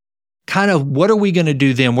 kind of what are we going to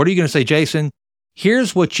do then? What are you going to say, Jason?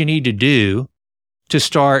 Here's what you need to do to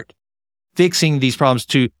start fixing these problems,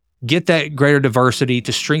 to get that greater diversity,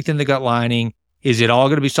 to strengthen the gut lining. Is it all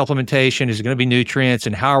going to be supplementation? Is it going to be nutrients?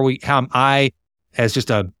 And how am I, as just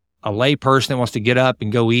a lay person that wants to get up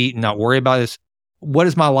and go eat and not worry about this, what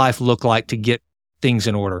does my life look like to get things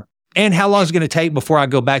in order? And how long is it going to take before I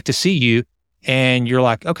go back to see you and you're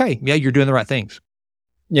like, okay, yeah, you're doing the right things?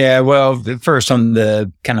 Yeah, well, first on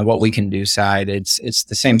the kind of what we can do side, it's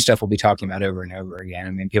the same stuff we'll be talking about over and over again.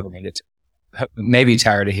 I mean, people need to maybe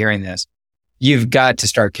tired of hearing this. You've got to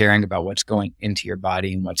start caring about what's going into your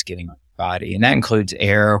body and what's getting on your body. And that includes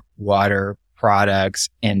air, water, products,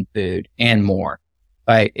 and food, and more.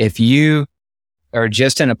 Like if you are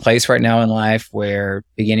just in a place right now in life where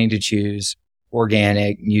beginning to choose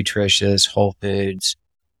organic, nutritious, whole foods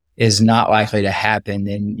is not likely to happen,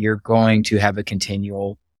 then you're going to have a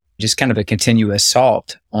continuous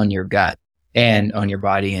assault on your gut and on your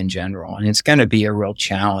body in general. And it's going to be a real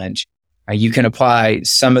challenge. You can apply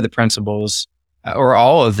some of the principles or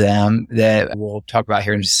all of them that we'll talk about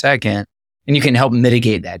here in just a second, and you can help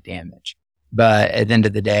mitigate that damage. But at the end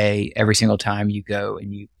of the day, every single time you go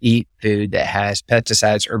and you eat food that has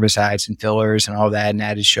pesticides, herbicides, and fillers and all that, and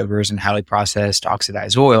added sugars and highly processed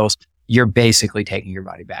oxidized oils, you're basically taking your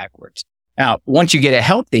body backwards. Now, once you get it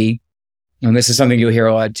healthy, and this is something you'll hear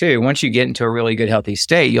a lot too, once you get into a really good, healthy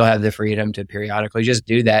state, you'll have the freedom to periodically just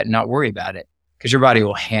do that and not worry about it, because your body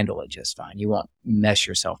will handle it just fine. You won't mess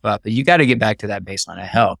yourself up, but you got to get back to that baseline of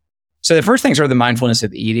health. So the first things are the mindfulness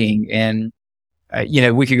of eating. And,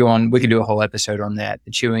 we could do a whole episode on that,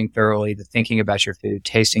 the chewing thoroughly, the thinking about your food,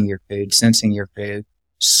 tasting your food, sensing your food,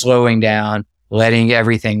 slowing down, letting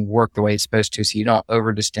everything work the way it's supposed to so you don't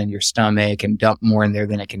over-distend your stomach and dump more in there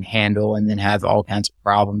than it can handle and then have all kinds of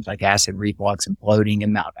problems like acid reflux and bloating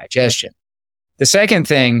and maldigestion. The second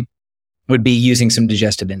thing would be using some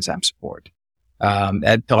digestive enzyme support.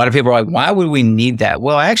 A lot of people are like, why would we need that?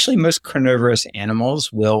 Well, actually, most carnivorous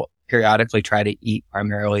animals will periodically try to eat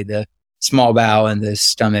primarily the small bowel and the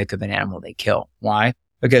stomach of an animal they kill. Why?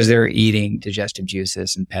 Because they're eating digestive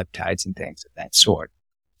juices and peptides and things of that sort.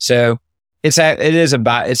 So it's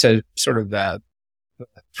a sort of a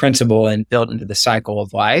principle and built into the cycle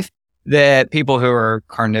of life that people who are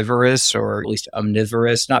carnivorous or at least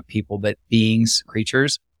omnivorous, not people, but beings,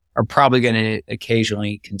 creatures, are probably going to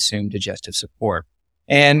occasionally consume digestive support.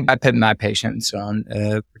 And I put my patients on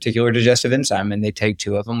a particular digestive enzyme, and they take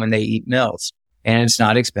 2 of them when they eat meals. And it's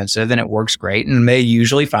not expensive and it works great. And they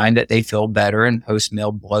usually find that they feel better and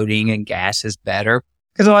post-meal bloating and gas is better,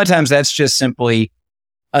 because a lot of times that's just simply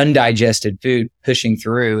undigested food pushing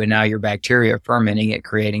through, and now your bacteria are fermenting it,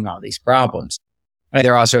 creating all these problems. And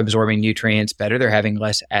they're also absorbing nutrients better. They're having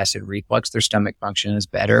less acid reflux. Their stomach function is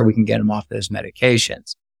better. We can get them off those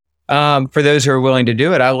medications. For those who are willing to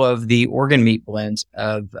do it, I love the organ meat blends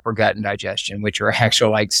for gut and digestion, which are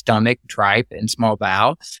actual like stomach, tripe, and small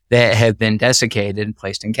bowel that have been desiccated and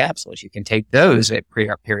placed in capsules. You can take those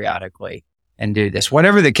periodically and do this.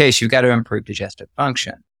 Whatever the case, you've got to improve digestive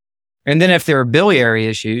function. And then if there are biliary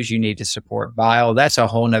issues, you need to support bile. That's a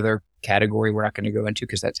whole nother category we're not going to go into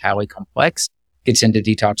because that's highly complex. Gets into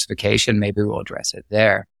detoxification. Maybe we'll address it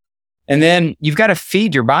there. And then you've got to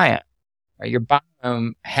feed your biome. Right? Your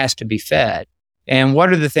biome has to be fed. And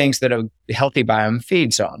what are the things that a healthy biome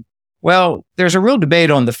feeds on? Well, there's a real debate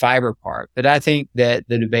on the fiber part, but I think that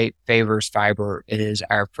the debate favors fiber is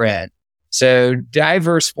our friend. So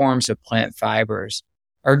diverse forms of plant fibers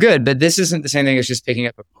are good, but this isn't the same thing as just picking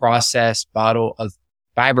up a processed bottle of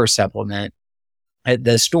fiber supplement at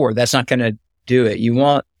the store. That's not going to do it. You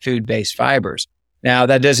want food-based fibers. Now,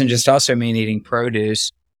 that doesn't just also mean eating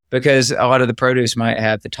produce, because a lot of the produce might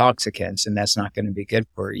have the toxicants, and that's not going to be good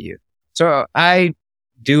for you. So I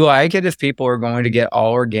do like it if people are going to get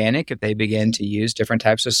all organic, if they begin to use different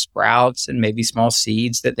types of sprouts and maybe small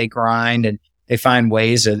seeds that they grind, and they find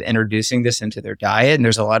ways of introducing this into their diet. And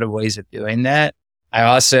there's a lot of ways of doing that. I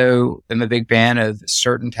also am a big fan of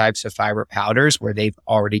certain types of fiber powders where they've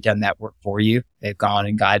already done that work for you. They've gone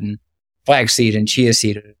and gotten flaxseed and chia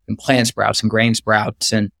seed and plant sprouts and grain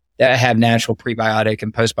sprouts, and that have natural prebiotic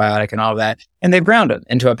and postbiotic and all that. And they've ground them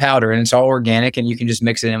into a powder, and it's all organic, and you can just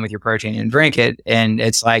mix it in with your protein and drink it. And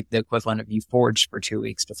it's like the equivalent of you foraged for 2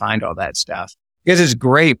 weeks to find all that stuff, because it's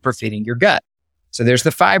great for feeding your gut. So there's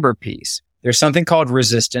the fiber piece. There's something called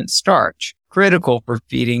resistant starch, critical for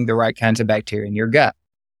feeding the right kinds of bacteria in your gut.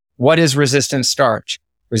 What is resistant starch?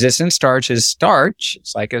 Resistant starch is starch.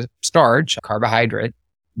 It's like a starch, a carbohydrate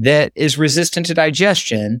that is resistant to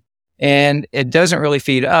digestion. And it doesn't really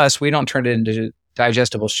feed us. We don't turn it into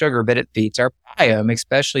digestible sugar, but it feeds our biome,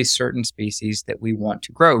 especially certain species that we want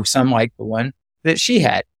to grow, some like the one that she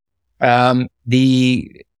had.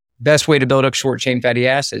 The best way to build up short chain fatty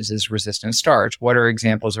acids is resistant starch. What are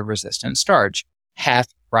examples of resistant starch?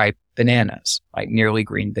 Half-ripe bananas, like nearly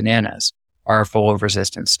green bananas, are full of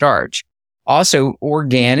resistant starch. Also,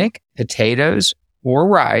 organic potatoes or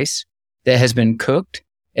rice that has been cooked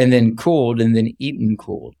and then cooled and then eaten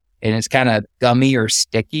cooled, and it's kind of gummy or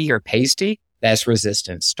sticky or pasty, that's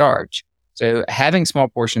resistant starch. So having small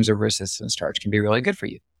portions of resistant starch can be really good for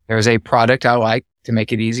you. There's a product I like to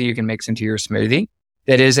make it easy. You can mix into your smoothie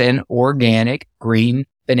that is an organic green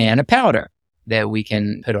banana powder that we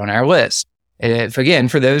can put on our list. If, again,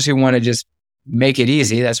 for those who want to just make it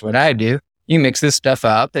easy, that's what I do. You mix this stuff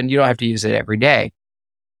up and you don't have to use it every day.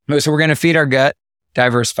 So we're going to feed our gut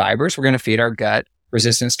diverse fibers. We're going to feed our gut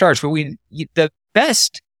resistant starch. But the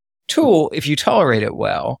best tool, if you tolerate it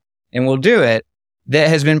well, and we'll do it, that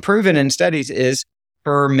has been proven in studies is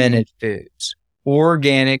fermented foods,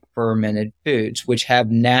 organic fermented foods, which have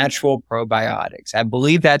natural probiotics. I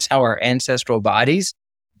believe that's how our ancestral bodies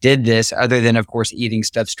did this, other than, of course, eating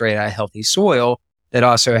stuff straight out of healthy soil that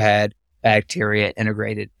also had bacteria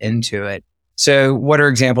integrated into it. So what are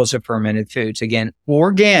examples of fermented foods? Again,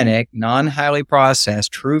 organic, non-highly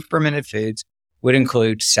processed, true fermented foods would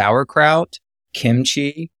include sauerkraut,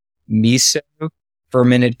 kimchi, miso,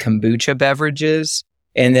 fermented kombucha beverages,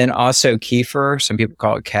 and then also kefir. Some people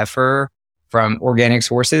call it kefir from organic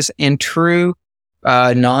sources, and true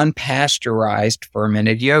non-pasteurized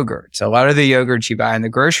fermented yogurts. A lot of the yogurts you buy in the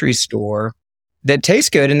grocery store that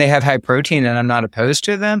taste good and they have high protein, and I'm not opposed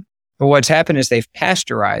to them, but what's happened is they've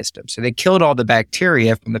pasteurized them. So they killed all the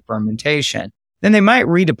bacteria from the fermentation. Then they might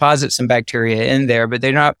redeposit some bacteria in there, but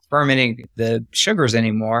they're not fermenting the sugars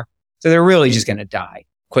anymore. So they're really just going to die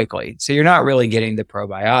quickly. So you're not really getting the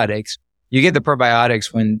probiotics. You get the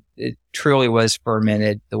probiotics when it truly was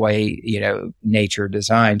fermented the way, nature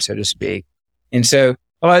designed, so to speak. And so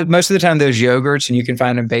most of the time those yogurts, and you can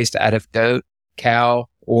find them based out of goat, cow,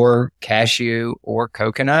 or cashew or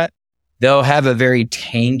coconut, they'll have a very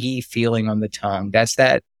tangy feeling on the tongue. That's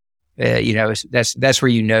that, that's where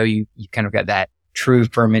you kind of got that true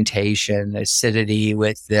fermentation, acidity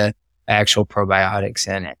with the actual probiotics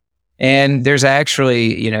in it. And there's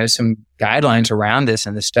actually, some guidelines around this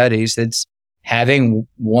in the studies. That's having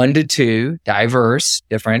 1 to 2 diverse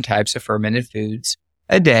different types of fermented foods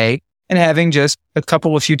a day and having just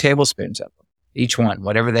a few tablespoons of them, each one,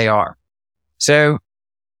 whatever they are. So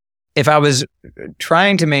if I was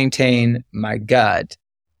trying to maintain my gut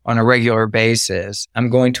on a regular basis, I'm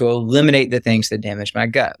going to eliminate the things that damage my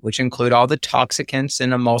gut, which include all the toxicants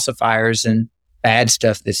and emulsifiers and bad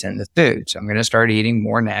stuff that's in the food. So I'm going to start eating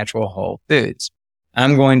more natural whole foods.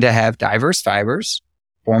 I'm going to have diverse fibers,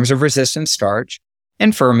 forms of resistant starch,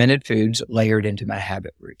 and fermented foods layered into my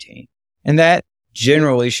habit routine. And that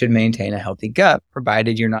generally should maintain a healthy gut,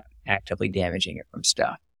 provided you're not actively damaging it from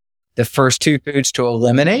stuff. The first 2 foods to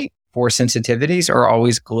eliminate for sensitivities are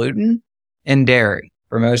always gluten and dairy.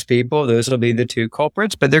 For most people, those will be the 2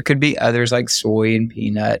 culprits, but there could be others like soy and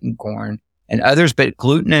peanut and corn and others, but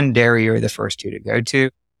gluten and dairy are the first 2 to go to.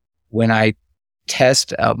 When I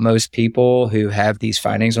test out most people who have these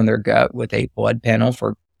findings on their gut with a blood panel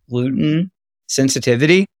for gluten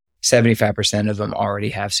sensitivity, 75% of them already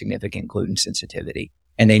have significant gluten sensitivity,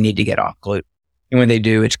 and they need to get off gluten. And when they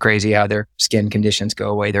do, it's crazy how their skin conditions go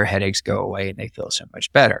away, their headaches go away, and they feel so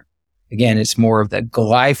much better. Again, it's more of the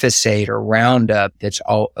glyphosate or Roundup that's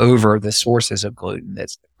all over the sources of gluten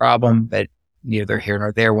that's the problem, but neither here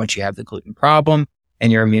nor there. Once you have the gluten problem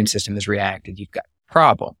and your immune system has reacted, you've got a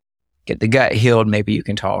problem. Get the gut healed, maybe you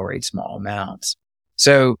can tolerate small amounts.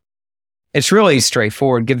 So it's really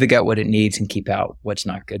straightforward. Give the gut what it needs and keep out what's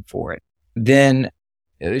not good for it. Then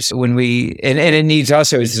when and it needs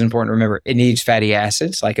also, this is important to remember, it needs fatty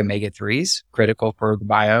acids like omega-3s, critical for the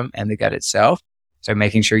biome and the gut itself. So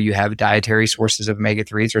making sure you have dietary sources of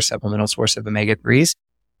omega-3s or supplemental source of omega-3s.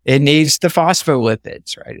 It needs the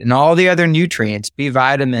phospholipids, right? And all the other nutrients, B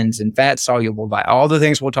vitamins and fat soluble, all the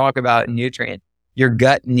things we'll talk about in nutrient. Your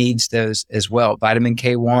gut needs those as well. Vitamin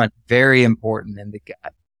K1, very important in the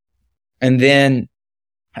gut. And then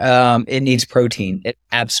It needs protein. It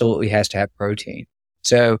absolutely has to have protein.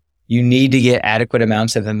 So you need to get adequate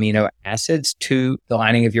amounts of amino acids to the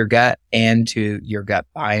lining of your gut and to your gut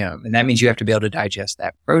biome. And that means you have to be able to digest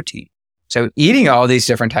that protein. So eating all these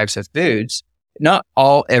different types of foods, not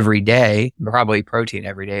all every day, probably protein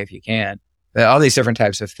every day if you can, but all these different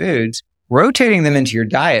types of foods, rotating them into your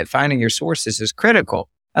diet, finding your sources is critical.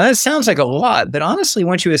 And that sounds like a lot, but honestly,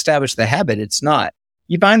 once you establish the habit, it's not.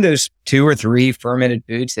 You find those 2 or 3 fermented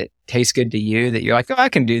foods that taste good to you that you're like, oh, I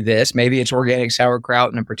can do this. Maybe it's organic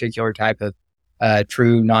sauerkraut and a particular type of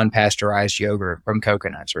true non-pasteurized yogurt from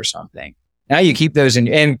coconuts or something. Now you keep those and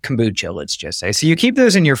kombucha, let's just say. So you keep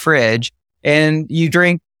those in your fridge and you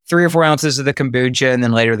drink 3 or 4 ounces of the kombucha. And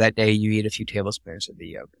then later that day, you eat a few tablespoons of the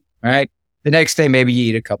yogurt, right? The next day, maybe you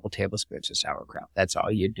eat a couple tablespoons of sauerkraut. That's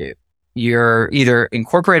all you do. You're either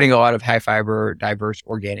incorporating a lot of high fiber, diverse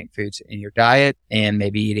organic foods in your diet and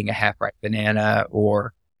maybe eating a half ripe banana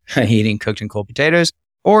or eating cooked and cold potatoes,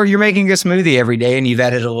 or you're making a smoothie every day and you've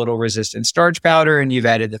added a little resistant starch powder and you've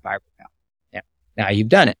added the fiber powder. Yeah. Now you've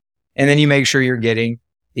done it. And then you make sure you're getting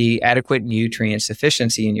the adequate nutrient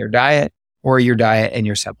sufficiency in your diet or your diet and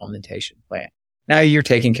your supplementation plan. Now you're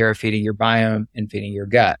taking care of feeding your biome and feeding your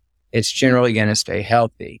gut. It's generally going to stay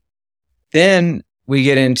healthy. Then we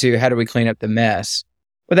get into how do we clean up the mess?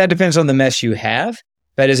 Well, that depends on the mess you have.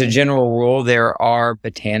 But as a general rule, there are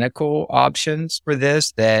botanical options for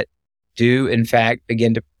this that do, in fact,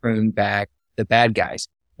 begin to prune back the bad guys.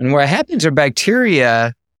 And what happens are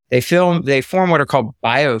bacteria, they form what are called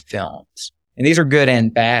biofilms. And these are good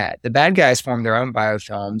and bad. The bad guys form their own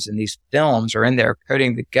biofilms, and these films are in there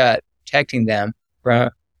coating the gut, protecting them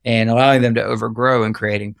and allowing them to overgrow and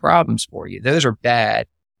creating problems for you. Those are bad.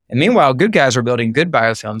 And meanwhile, good guys are building good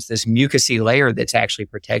biofilms, this mucousy layer that's actually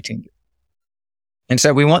protecting you. And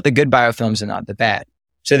so we want the good biofilms and not the bad.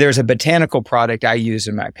 So there's a botanical product I use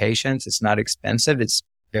in my patients. It's not expensive. It's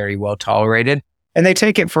very well tolerated. And they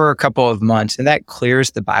take it for a couple of months and that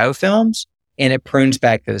clears the biofilms and it prunes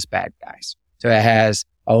back those bad guys. So it has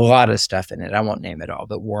a lot of stuff in it. I won't name it all,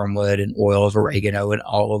 but wormwood and oil of oregano and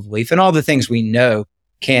olive leaf and all the things we know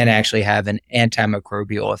can actually have an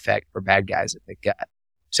antimicrobial effect for bad guys at the gut.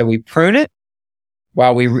 So we prune it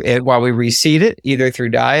while we reseed it, either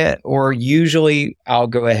through diet or usually I'll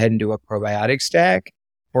go ahead and do a probiotic stack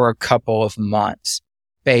for a couple of months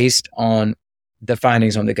based on the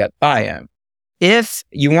findings on the gut biome. If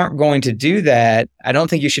you weren't going to do that, I don't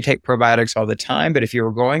think you should take probiotics all the time, but if you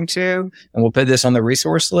were going to, and we'll put this on the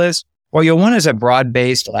resource list, what you'll want is a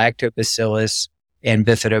broad-based lactobacillus and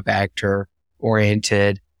bifidobacter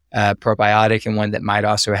oriented probiotic and one that might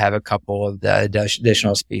also have a couple of the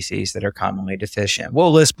additional species that are commonly deficient.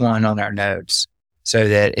 We'll list one on our notes so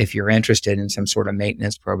that if you're interested in some sort of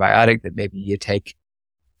maintenance probiotic that maybe you take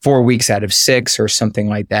 4 weeks out of 6 or something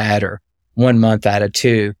like that, or 1 month out of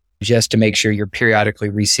 2, just to make sure you're periodically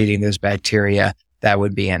reseeding those bacteria, that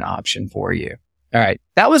would be an option for you. All right.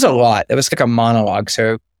 That was a lot. That was like a monologue.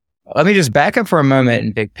 So let me just back up for a moment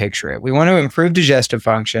and big picture it. We want to improve digestive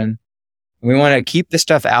function. We want to keep the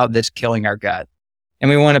stuff out that's killing our gut. And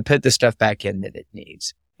we want to put the stuff back in that it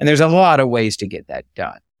needs. And there's a lot of ways to get that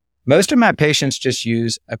done. Most of my patients just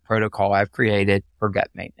use a protocol I've created for gut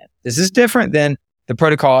maintenance. This is different than the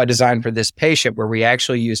protocol I designed for this patient where we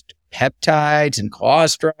actually used peptides and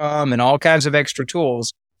colostrum and all kinds of extra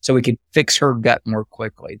tools so we could fix her gut more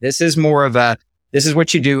quickly. This is more of this is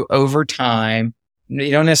what you do over time. You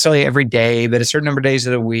don't necessarily every day, but a certain number of days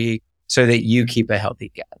of the week, so that you keep a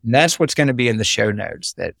healthy gut. And that's what's going to be in the show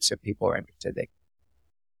notes so people are interested in.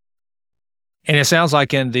 And it sounds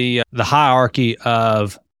like in the hierarchy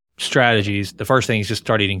of strategies, the first thing is just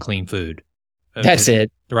start eating clean food. That's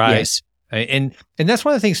it. Right. Yes. And that's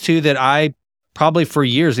one of the things too that I probably for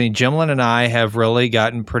years, Jimlyn and I have really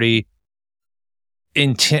gotten pretty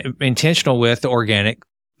intentional with the organic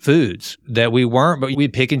foods that we weren't, but we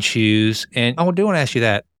pick and choose. And I do want to ask you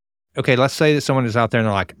that. Okay, let's say that someone is out there and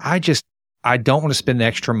they're like, I don't want to spend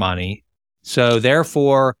extra money. So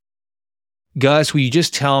therefore, Gus, will you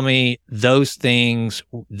just tell me those things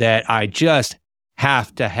that I just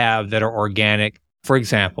have to have that are organic? For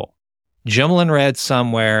example, Jimlyn read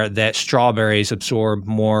somewhere that strawberries absorb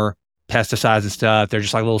more pesticides and stuff. They're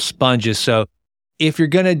just like little sponges. So if you're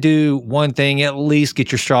going to do one thing, at least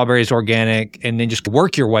get your strawberries organic and then just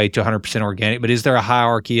work your way to 100% organic. But is there a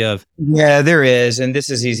hierarchy of? Yeah, there is. And this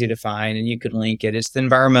is easy to find and you can link it. It's the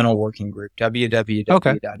Environmental Working Group, www.ewg.org.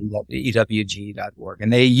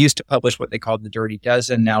 And they used to publish what they called the Dirty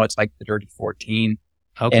Dozen. Now it's like the Dirty 14.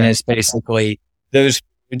 Okay. And it's basically those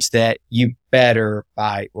foods that you better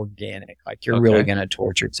buy organic. Like you're really going to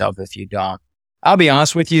torture yourself if you don't. I'll be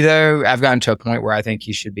honest with you though, I've gotten to a point where I think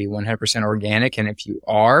you should be 100% organic. And if you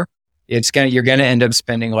are, you're going to end up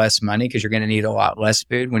spending less money because you're going to need a lot less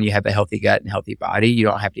food when you have a healthy gut and healthy body. You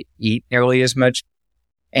don't have to eat nearly as much.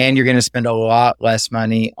 And you're going to spend a lot less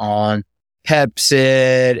money on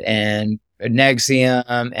Pepcid and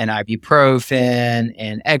Nexium and ibuprofen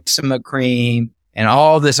and eczema cream and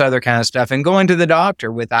all this other kind of stuff. And going to the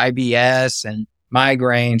doctor with IBS and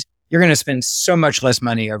migraines, you're going to spend so much less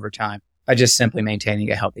money over time by just simply maintaining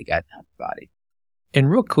a healthy gut and healthy body. And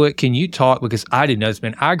real quick, can you talk, because I didn't know this,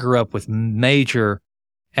 man, I grew up with major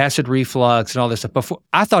acid reflux and all this stuff. Before,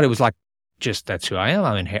 I thought it was like, just that's who I am.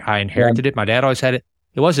 I inherited it. My dad always had it.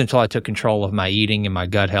 It wasn't until I took control of my eating and my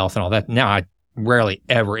gut health and all that. Now I rarely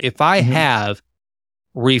ever, if I have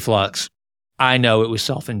reflux, I know it was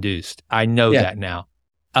self-induced. I know that now.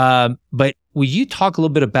 But will you talk a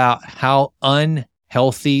little bit about how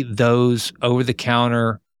unhealthy those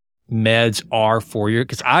over-the-counter meds are for you?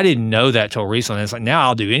 Because I didn't know that till recently. It's like, now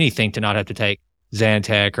I'll do anything to not have to take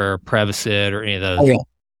Zantac or Prevacid or any of those. Oh,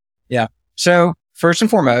 yeah. So first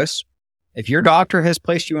and foremost, if your doctor has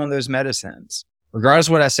placed you on those medicines, regardless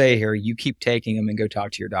of what I say here, you keep taking them and go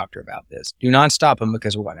talk to your doctor about this. Do not stop them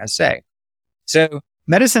because of what I say. So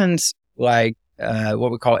medicines like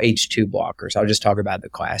what we call H2 blockers, I'll just talk about the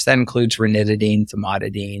class. That includes ranitidine,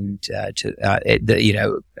 famotidine,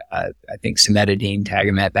 I think cimetidine,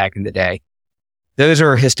 Tagamet back in the day. Those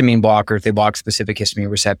are histamine blockers. They block specific histamine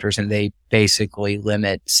receptors, and they basically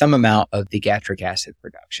limit some amount of the gastric acid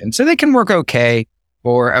production. So they can work okay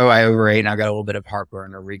for, I overate and I got a little bit of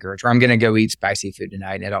heartburn or regurg, or I'm going to go eat spicy food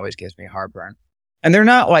tonight and it always gives me heartburn. And they're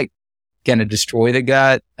not like going to destroy the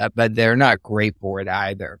gut, but they're not great for it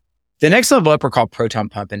either. The next level up are called proton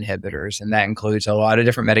pump inhibitors, and that includes a lot of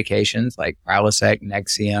different medications like Prilosec,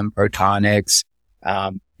 Nexium, Protonix.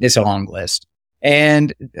 It's a long list.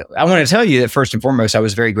 And I want to tell you that first and foremost, I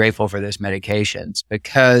was very grateful for those medications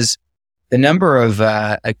because the number of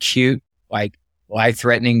acute, like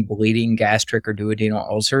life-threatening bleeding gastric or duodenal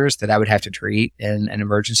ulcers that I would have to treat in an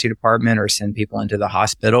emergency department or send people into the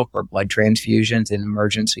hospital for blood transfusions and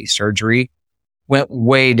emergency surgery went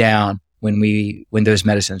way down when those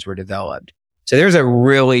medicines were developed. So there's a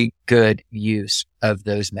really good use of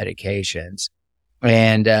those medications.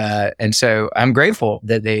 And so I'm grateful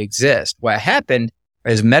that they exist. What happened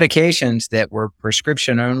is medications that were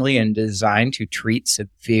prescription only and designed to treat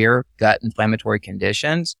severe gut inflammatory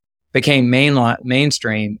conditions became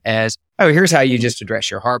mainstream as, oh, here's how you just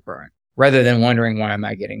address your heartburn, rather than wondering, why am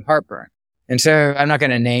I getting heartburn? And so I'm not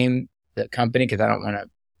going to name the company because I don't want to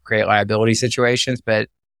create liability situations, but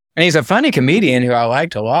and he's a funny comedian who I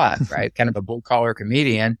liked a lot, right? Kind of a blue collar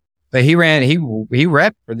comedian, but he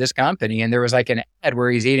repped for this company. And there was like an ad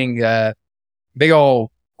where he's eating a big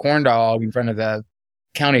old corn dog in front of the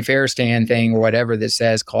county fair stand thing or whatever that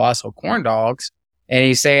says colossal corn dogs. And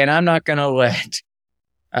he's saying, I'm not going to let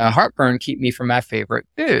heartburn keep me from my favorite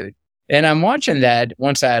food. And I'm watching that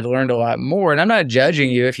once I had learned a lot more. And I'm not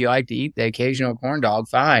judging you if you like to eat the occasional corn dog,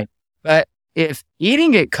 fine. But if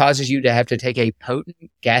eating it causes you to have to take a potent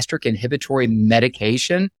gastric inhibitory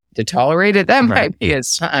medication to tolerate it, that might be a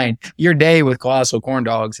sign your day with colossal corn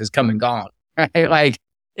dogs has come and gone, right? Like,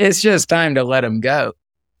 it's just time to let them go.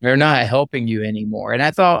 They're not helping you anymore. And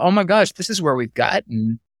I thought, oh my gosh, this is where we've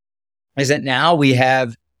gotten, is that now we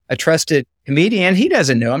have a trusted comedian. He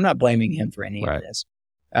doesn't know. I'm not blaming him for any of this.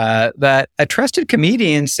 But a trusted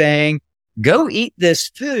comedian saying, go eat this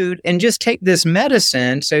food and just take this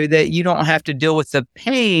medicine so that you don't have to deal with the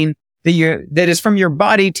pain that is from your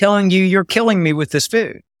body telling you you're killing me with this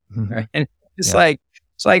food. Right? And it's like,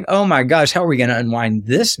 oh my gosh, how are we going to unwind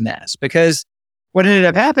this mess? Because what ended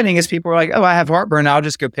up happening is people were like, oh, I have heartburn. I'll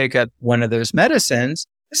just go pick up one of those medicines.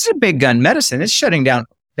 This is a big gun medicine. It's shutting down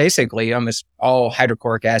basically almost all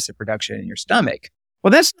hydrochloric acid production in your stomach.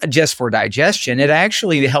 Well, that's not just for digestion. It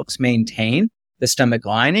actually helps maintain the stomach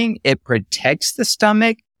lining. It protects the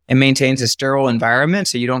stomach and maintains a sterile environment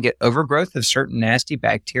so you don't get overgrowth of certain nasty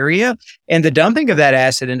bacteria. And the dumping of that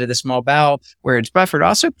acid into the small bowel where it's buffered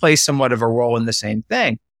also plays somewhat of a role in the same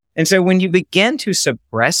thing. And so when you begin to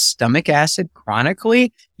suppress stomach acid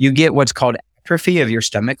chronically, you get what's called atrophy of your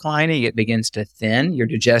stomach lining. It begins to thin. Your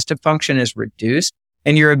digestive function is reduced.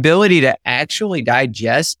 And your ability to actually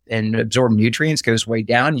digest and absorb nutrients goes way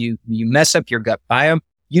down. You mess up your gut biome.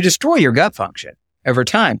 You destroy your gut function over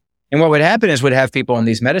time. And what would happen is would have people on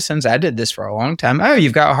these medicines. I did this for a long time. Oh,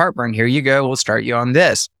 you've got heartburn. Here you go. We'll start you on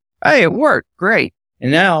this. Hey, it worked. Great. And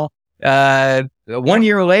now, 1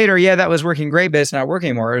 year later, yeah, that was working great, but it's not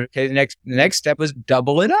working anymore. Okay. The next step was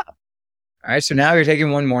double it up. All right. So now you're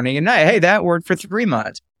taking one morning and night. Hey, that worked for 3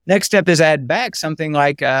 months. Next step is add back something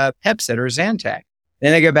like Pepcid or Zantac.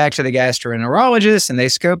 Then they go back to the gastroenterologist and they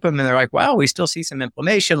scope them and they're like, wow, we still see some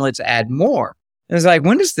inflammation. Let's add more. And it's like,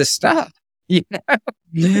 when does this stop? You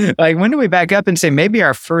know? Like, when do we back up and say, maybe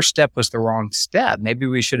our first step was the wrong step? Maybe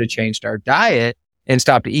we should have changed our diet and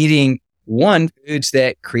stopped eating, one, foods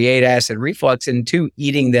that create acid reflux, and two,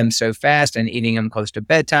 eating them so fast and eating them close to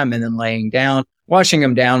bedtime and then laying down, washing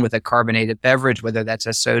them down with a carbonated beverage, whether that's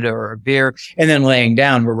a soda or a beer, and then laying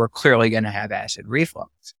down where we're clearly going to have acid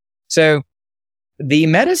reflux. So the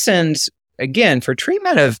medicines, again, for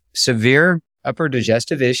treatment of severe upper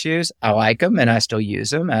digestive issues, I like them and I still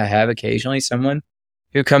use them. I have occasionally someone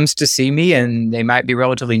who comes to see me and they might be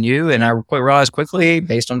relatively new, and I realize quickly,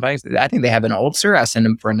 based on things, I think they have an ulcer. I send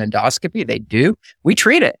them for an endoscopy. They do. We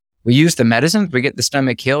treat it. We use the medicines. We get the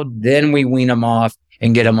stomach healed. Then we wean them off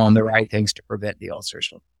and get them on the right things to prevent the ulcers.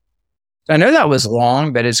 So I know that was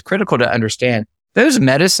long, but it's critical to understand those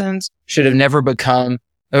medicines should have never become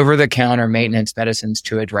over-the-counter maintenance medicines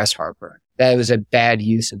to address heartburn. That was a bad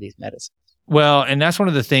use of these medicines. Well, and that's one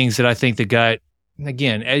of the things that I think the gut,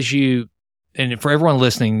 again, and for everyone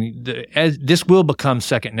listening, as this will become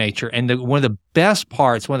second nature. And one of the best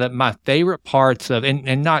parts, my favorite parts of,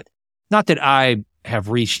 and not that I have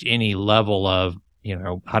reached any level of,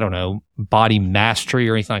 I don't know, body mastery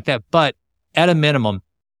or anything like that, but at a minimum,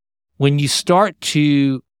 when you start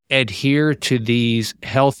to adhere to these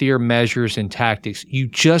healthier measures and tactics, you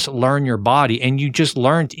just learn your body, and you just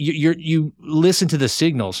learn, you listen to the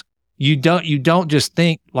signals. You don't just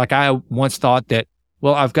think, like I once thought, that,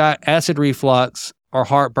 well, I've got acid reflux or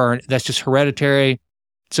heartburn. That's just hereditary.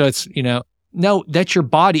 So it's, no, that's your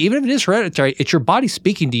body. Even if it is hereditary, it's your body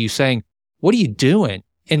speaking to you saying, what are you doing?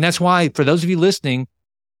 And that's why, for those of you listening,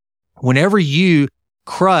 whenever you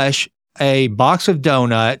crush a box of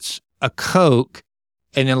donuts, a Coke,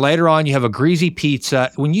 and then later on you have a greasy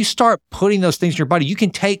pizza, when you start putting those things in your body,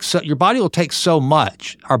 your body will take so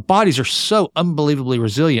much. Our bodies are so unbelievably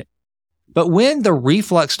resilient. But when the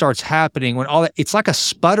reflux starts happening, when all that, it's like a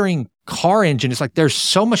sputtering car engine. It's like there's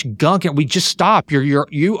so much gunk and we just stop.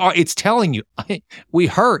 It's telling you, we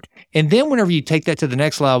hurt. And then whenever you take that to the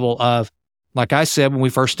next level of, like I said when we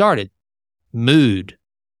first started, mood,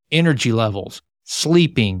 energy levels,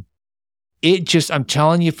 sleeping, I'm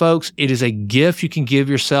telling you folks, it is a gift you can give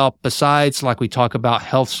yourself, besides, like we talk about,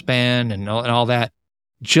 health span and all that.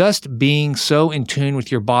 Just being so in tune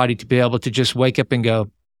with your body to be able to just wake up and go,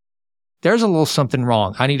 there's a little something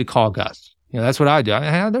wrong. I need to call Gus. That's what I do.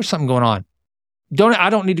 There's something going on.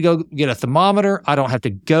 I don't need to go get a thermometer. I don't have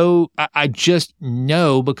to go. I just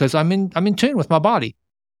know, because I'm in tune with my body.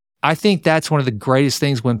 I think that's one of the greatest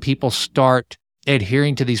things when people start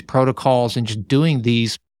adhering to these protocols and just doing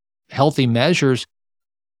these healthy measures.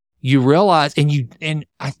 You realize, and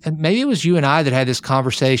maybe it was you and I that had this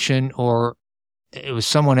conversation, or it was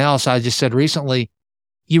someone else. I just said recently,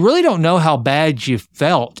 you really don't know how bad you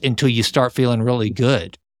felt until you start feeling really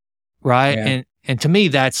good, right? Yeah. And to me,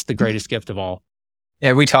 that's the greatest gift of all.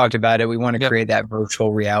 Yeah, we talked about it. We want to create that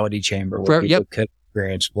virtual reality chamber where people could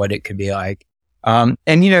experience what it could be like. And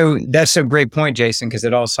that's a great point, Jason, because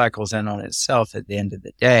it all cycles in on itself at the end of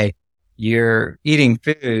the day. You're eating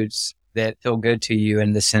foods that feel good to you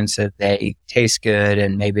in the sense that they taste good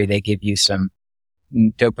and maybe they give you some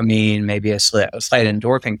dopamine, maybe a slight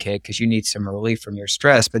endorphin kick because you need some relief from your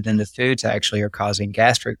stress. But then the foods actually are causing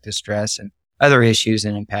gastric distress and other issues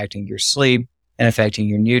and impacting your sleep and affecting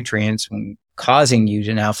your nutrients, and causing you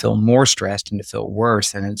to now feel more stressed and to feel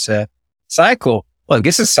worse. And it's a cycle. Look,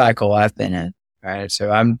 it's a cycle I've been in, right?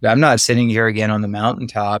 So I'm not sitting here again on the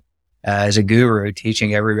mountaintop as a guru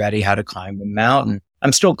teaching everybody how to climb the mountain.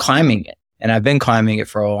 I'm still climbing it, and I've been climbing it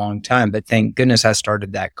for a long time. But thank goodness I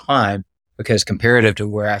started that climb, because comparative to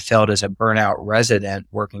where I felt as a burnout resident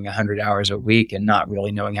working 100 hours a week and not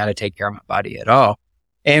really knowing how to take care of my body at all.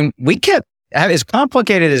 And we kept, as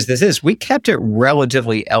complicated as this is, we kept it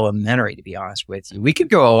relatively elementary, to be honest with you. We could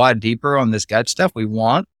go a lot deeper on this gut stuff we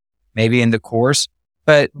want, maybe in the course,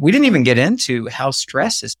 but we didn't even get into how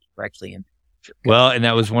stress is directly impacted. Well, and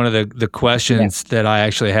that was one of the questions that I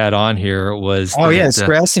actually had on here was...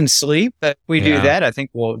 stress and sleep. But we do that, I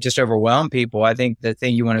think we'll just overwhelm people. I think the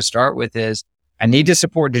thing you want to start with is, I need to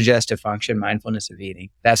support digestive function, mindfulness of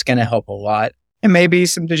eating. That's going to help a lot. And maybe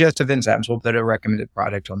some digestive enzymes. We'll put a recommended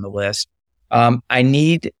product on the list. I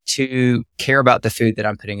need to care about the food that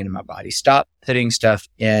I'm putting into my body. Stop putting stuff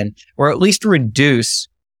in, or at least reduce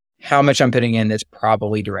how much I'm putting in that's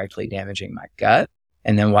probably directly damaging my gut.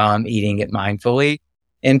 And then while I'm eating it mindfully,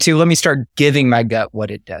 and two, let me start giving my gut what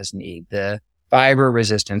it does need: the fiber,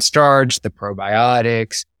 resistant starch, the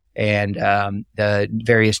probiotics, and the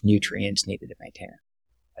various nutrients needed to maintain it.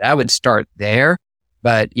 I would start there.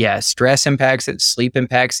 But yeah, stress impacts it, sleep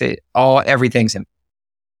impacts it, everything's in.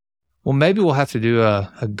 Well, maybe we'll have to do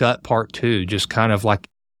a gut part 2, just kind of like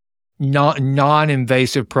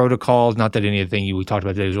non-invasive protocols. Not that anything we talked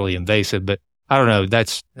about today is really invasive, but I don't know.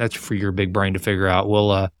 That's for your big brain to figure out.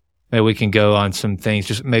 We'll maybe we can go on some things,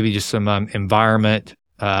 just some environment,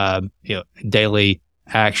 daily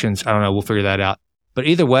actions. I don't know. We'll figure that out. But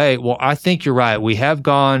either way, well, I think you're right. We have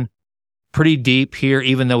gone pretty deep here,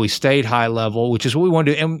 even though we stayed high level, which is what we want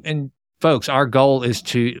to do. And folks, our goal is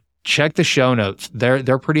to check the show notes.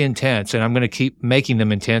 They're pretty intense, and I'm going to keep making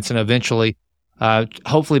them intense. And eventually,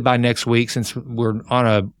 hopefully by next week, since we're on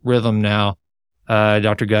a rhythm now,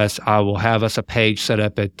 Dr. Gus, I will have us a page set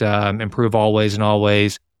up at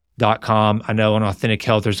improvealwaysandalways.com. I know on Authentic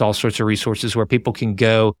Health, there's all sorts of resources where people can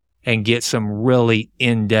go and get some really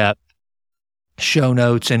in-depth show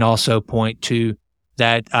notes, and also point to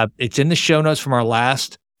that. It's in the show notes from our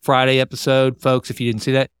last Friday episode, folks. If you didn't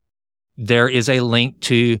see that, there is a link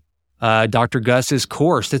to Dr. Gus's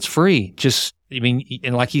course that's free.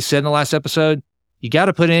 And like he said in the last episode, you got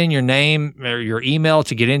to put in your name or your email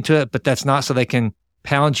to get into it, but that's not so they can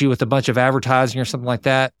pound you with a bunch of advertising or something like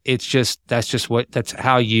that. That's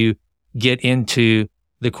how you get into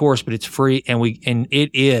the course, but it's free. And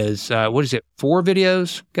it is, what is it? 4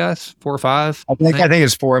 videos, Gus? 4 or 5? I think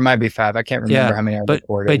it's 4. It might be 5. I can't remember how many I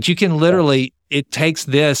recorded. But you can literally, it takes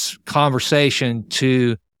this conversation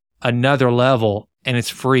to another level, and it's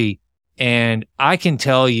free. And I can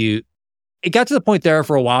tell you, it got to the point there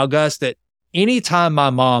for a while, Gus, that anytime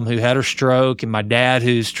my mom, who had her stroke, and my dad,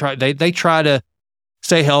 they try to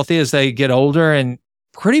stay healthy as they get older, and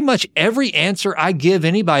pretty much every answer I give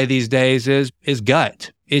anybody these days is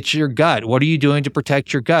gut. It's your gut. What are you doing to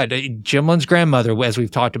protect your gut? Jimlin's grandmother, as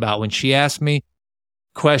we've talked about, when she asked me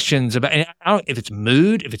questions about, and I don't, if it's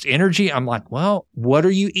mood, if it's energy, I'm like, well, what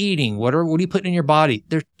are you eating? What are you putting in your body?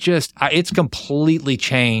 It's completely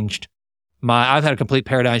changed I've had a complete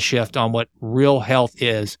paradigm shift on what real health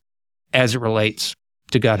is as it relates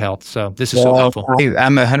to gut health. So this is so helpful.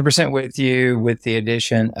 I'm 100% with you with the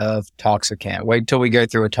addition of Toxicant. Wait till we go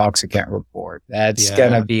through a Toxicant report. That's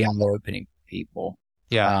going to be eye-opening for people.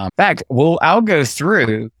 Yeah. In fact, I'll go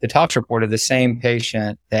through the tox report of the same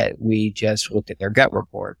patient that we just looked at their gut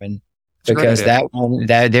report. And because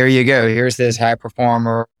there you go. Here's this high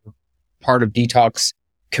performer, part of detox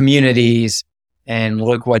communities, and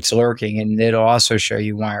look what's lurking. And it'll also show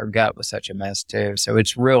you why our gut was such a mess too. So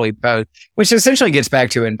it's really both, which essentially gets back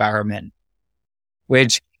to environment,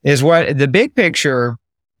 which is what the big picture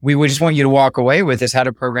we would just want you to walk away with, is how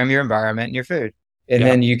to program your environment and your food. And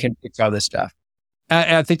then you can fix all this stuff.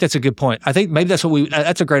 I think that's a good point. I think maybe that's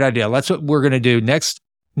a great idea. That's what we're going to do. Next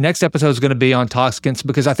episode is going to be on toxicants,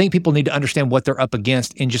 because I think people need to understand what they're up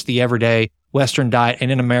against in just the everyday Western diet, and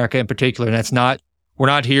in America in particular. And we're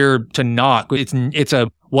not here to knock.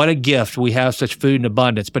 What a gift. We have such food in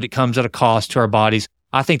abundance, but it comes at a cost to our bodies.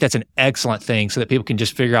 I think that's an excellent thing, so that people can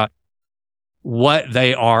just figure out what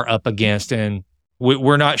they are up against. And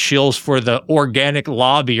we're not shills for the organic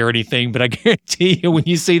lobby or anything, but I guarantee you, when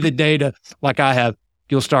you see the data like I have,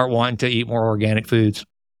 you'll start wanting to eat more organic foods.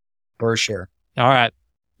 For sure. All right.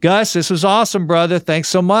 Gus, this was awesome, brother. Thanks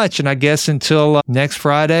so much. And I guess until next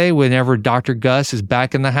Friday, whenever Dr. Gus is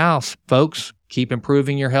back in the house, folks, keep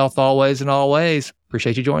improving your health always and always.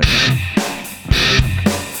 Appreciate you joining me.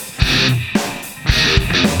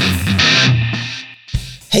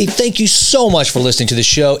 Hey, thank you so much for listening to the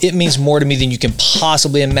show. It means more to me than you can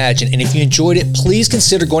possibly imagine. And if you enjoyed it, please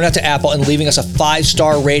consider going out to Apple and leaving us a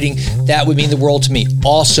 5-star rating. That would mean the world to me.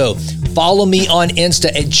 Also, follow me on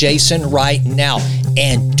Insta at Jason Right Now.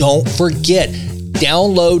 And don't forget,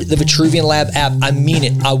 download the Vitruvian Lab app. I mean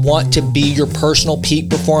it. I want to be your personal peak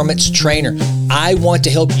performance trainer. I want to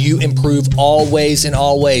help you improve always and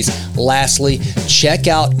always. Lastly, check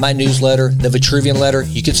out my newsletter, the Vitruvian Letter.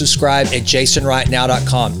 You can subscribe at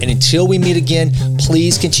jasonrightnow.com. And until we meet again,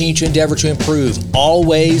 please continue to endeavor to improve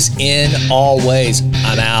always in always.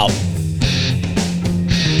 I'm out.